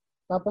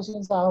 Tapos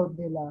yung sahod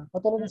nila,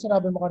 katulad ng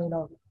sinabi mo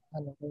kanina,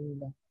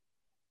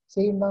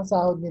 same ng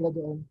sahod nila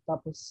doon.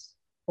 Tapos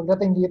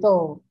pagdating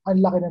dito,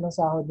 ang laki na ng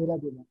sahod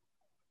nila, di ba?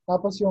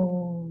 Tapos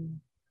yung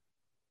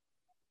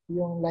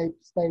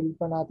lifestyle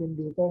pa natin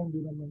dito, hindi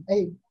naman,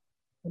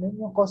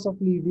 yung cost of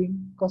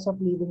living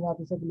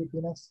natin sa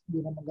Pilipinas,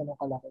 hindi naman ganun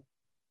kalaki.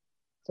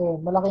 So,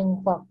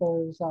 malaking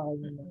factor sa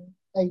akin yun.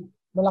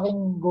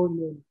 Malaking goal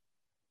yun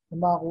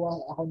na makakuha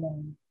ako ng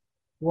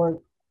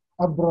work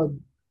abroad.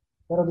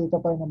 Pero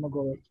dito pa rin na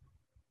mag-work.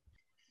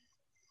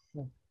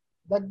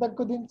 Dagdag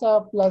ko din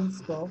sa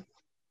plans ko.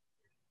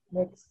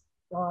 Next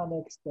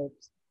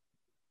steps.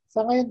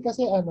 Sa ngayon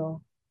kasi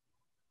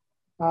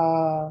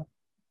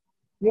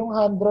yung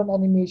hand-drawn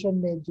animation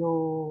medyo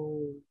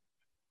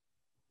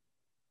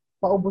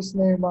paubos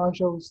na yung mga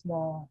shows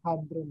na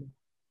hand-drawn.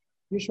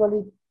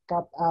 Usually,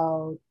 cut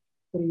out,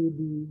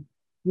 3D.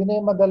 Yun na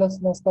yung madalas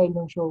na style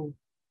ng show.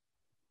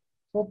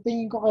 So,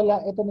 tingin ko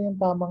ito na yung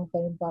tamang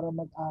time para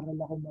mag-aral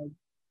ako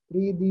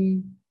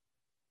mag-3D.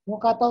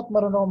 Yung cutout,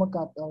 marunong ako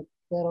mag-cutout.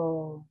 Pero,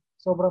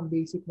 sobrang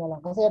basic na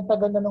lang. Kasi ang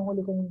tagal na nung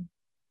huli kong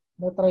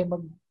na-try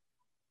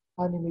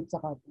mag-animate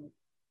sa cutout.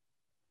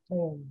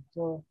 Ayun.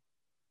 So,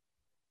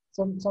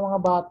 sa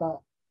mga bata,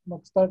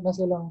 mag-start na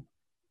sila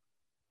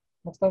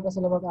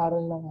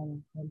mag-aral ng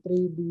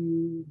 3D,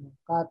 ng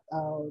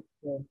cutout,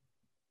 yan.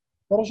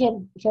 Pero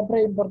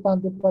syempre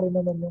importante pa rin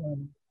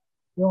naman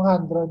yung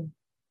hand-drawn,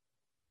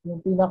 yung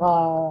pinaka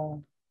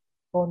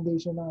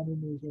foundation ng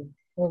animation.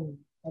 Yun,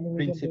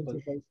 animation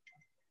principles.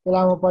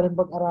 Kailangan mo pa rin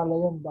pag-aralan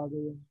yun bago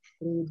yung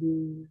 3D,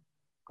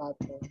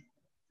 cutout.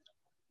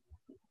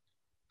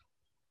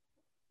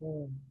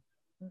 Yun.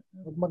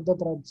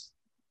 Magda-threads.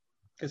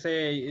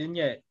 Kasi yun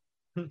nga,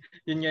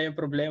 yun nga yung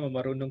problema.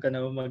 Marunong ka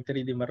naman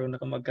mag-3D,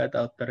 marunong ka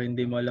mag-cutout, pero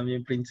hindi mo alam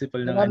yung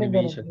principle ng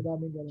animation.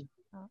 Ganun.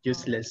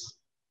 Useless.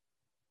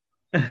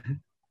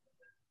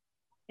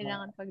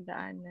 Kailangan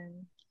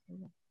pagdaanan.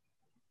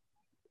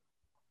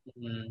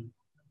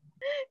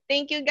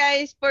 Thank you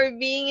guys for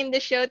being in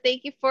the show.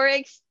 Thank you for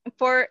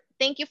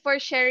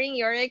sharing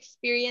your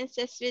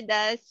experiences with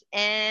us.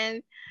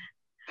 And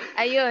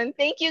ayun,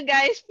 thank you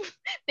guys.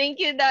 Thank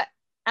you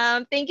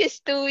thank you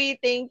Stewie,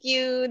 thank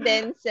you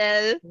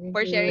Denzel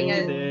for sharing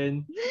Thank you us.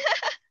 din.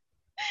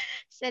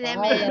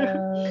 Salamat.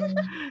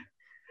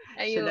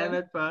 Ayun.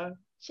 Salamat pa.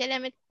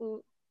 Salamat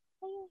po.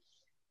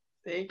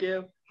 Thank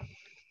you.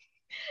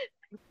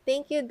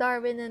 Thank you,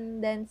 Darwin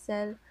and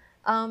Denzel.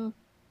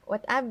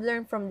 What I've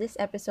learned from this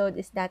episode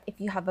is that if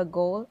you have a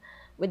goal,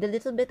 with a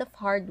little bit of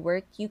hard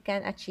work, you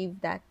can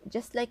achieve that.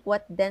 Just like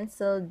what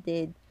Denzel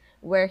did,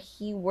 where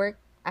he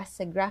worked as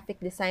a graphic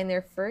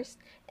designer first,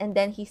 and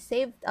then he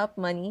saved up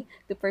money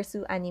to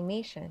pursue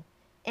animation.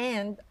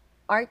 And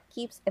art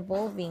keeps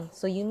evolving,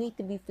 so you need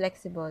to be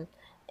flexible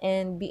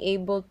and be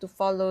able to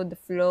follow the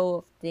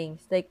flow of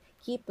things. Like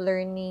keep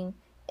learning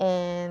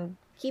and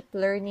keep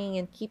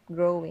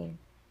growing.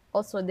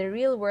 Also, the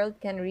real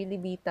world can really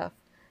be tough.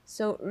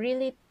 So,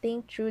 really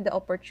think through the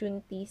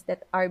opportunities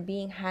that are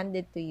being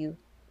handed to you.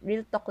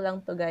 Real talk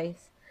lang to,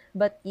 guys.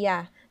 But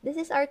yeah, this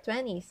is our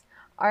 20s,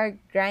 our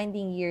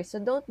grinding years. So,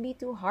 don't be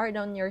too hard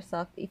on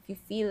yourself if you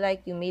feel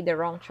like you made the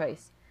wrong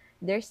choice.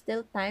 There's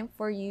still time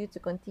for you to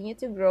continue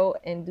to grow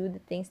and do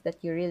the things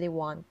that you really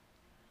want.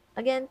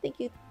 Again, thank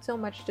you so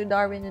much to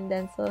Darwin and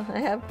Denzel. I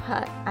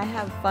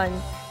have fun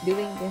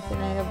doing this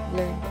and I have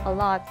learned a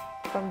lot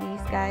from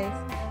these guys.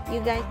 You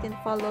guys can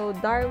follow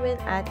Darwin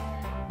at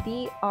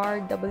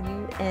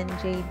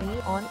DRWNJB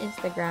on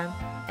Instagram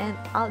and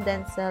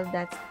Aldenzel,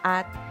 that's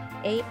at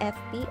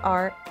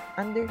AFPR_DTH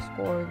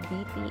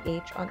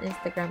on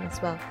Instagram as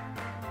well.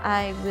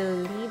 I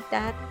will leave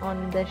that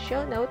on the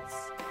show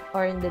notes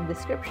or in the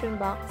description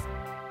box.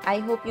 I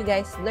hope you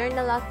guys learned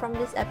a lot from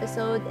this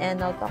episode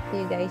and I'll talk to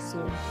you guys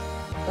soon.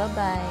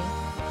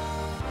 Bye-bye.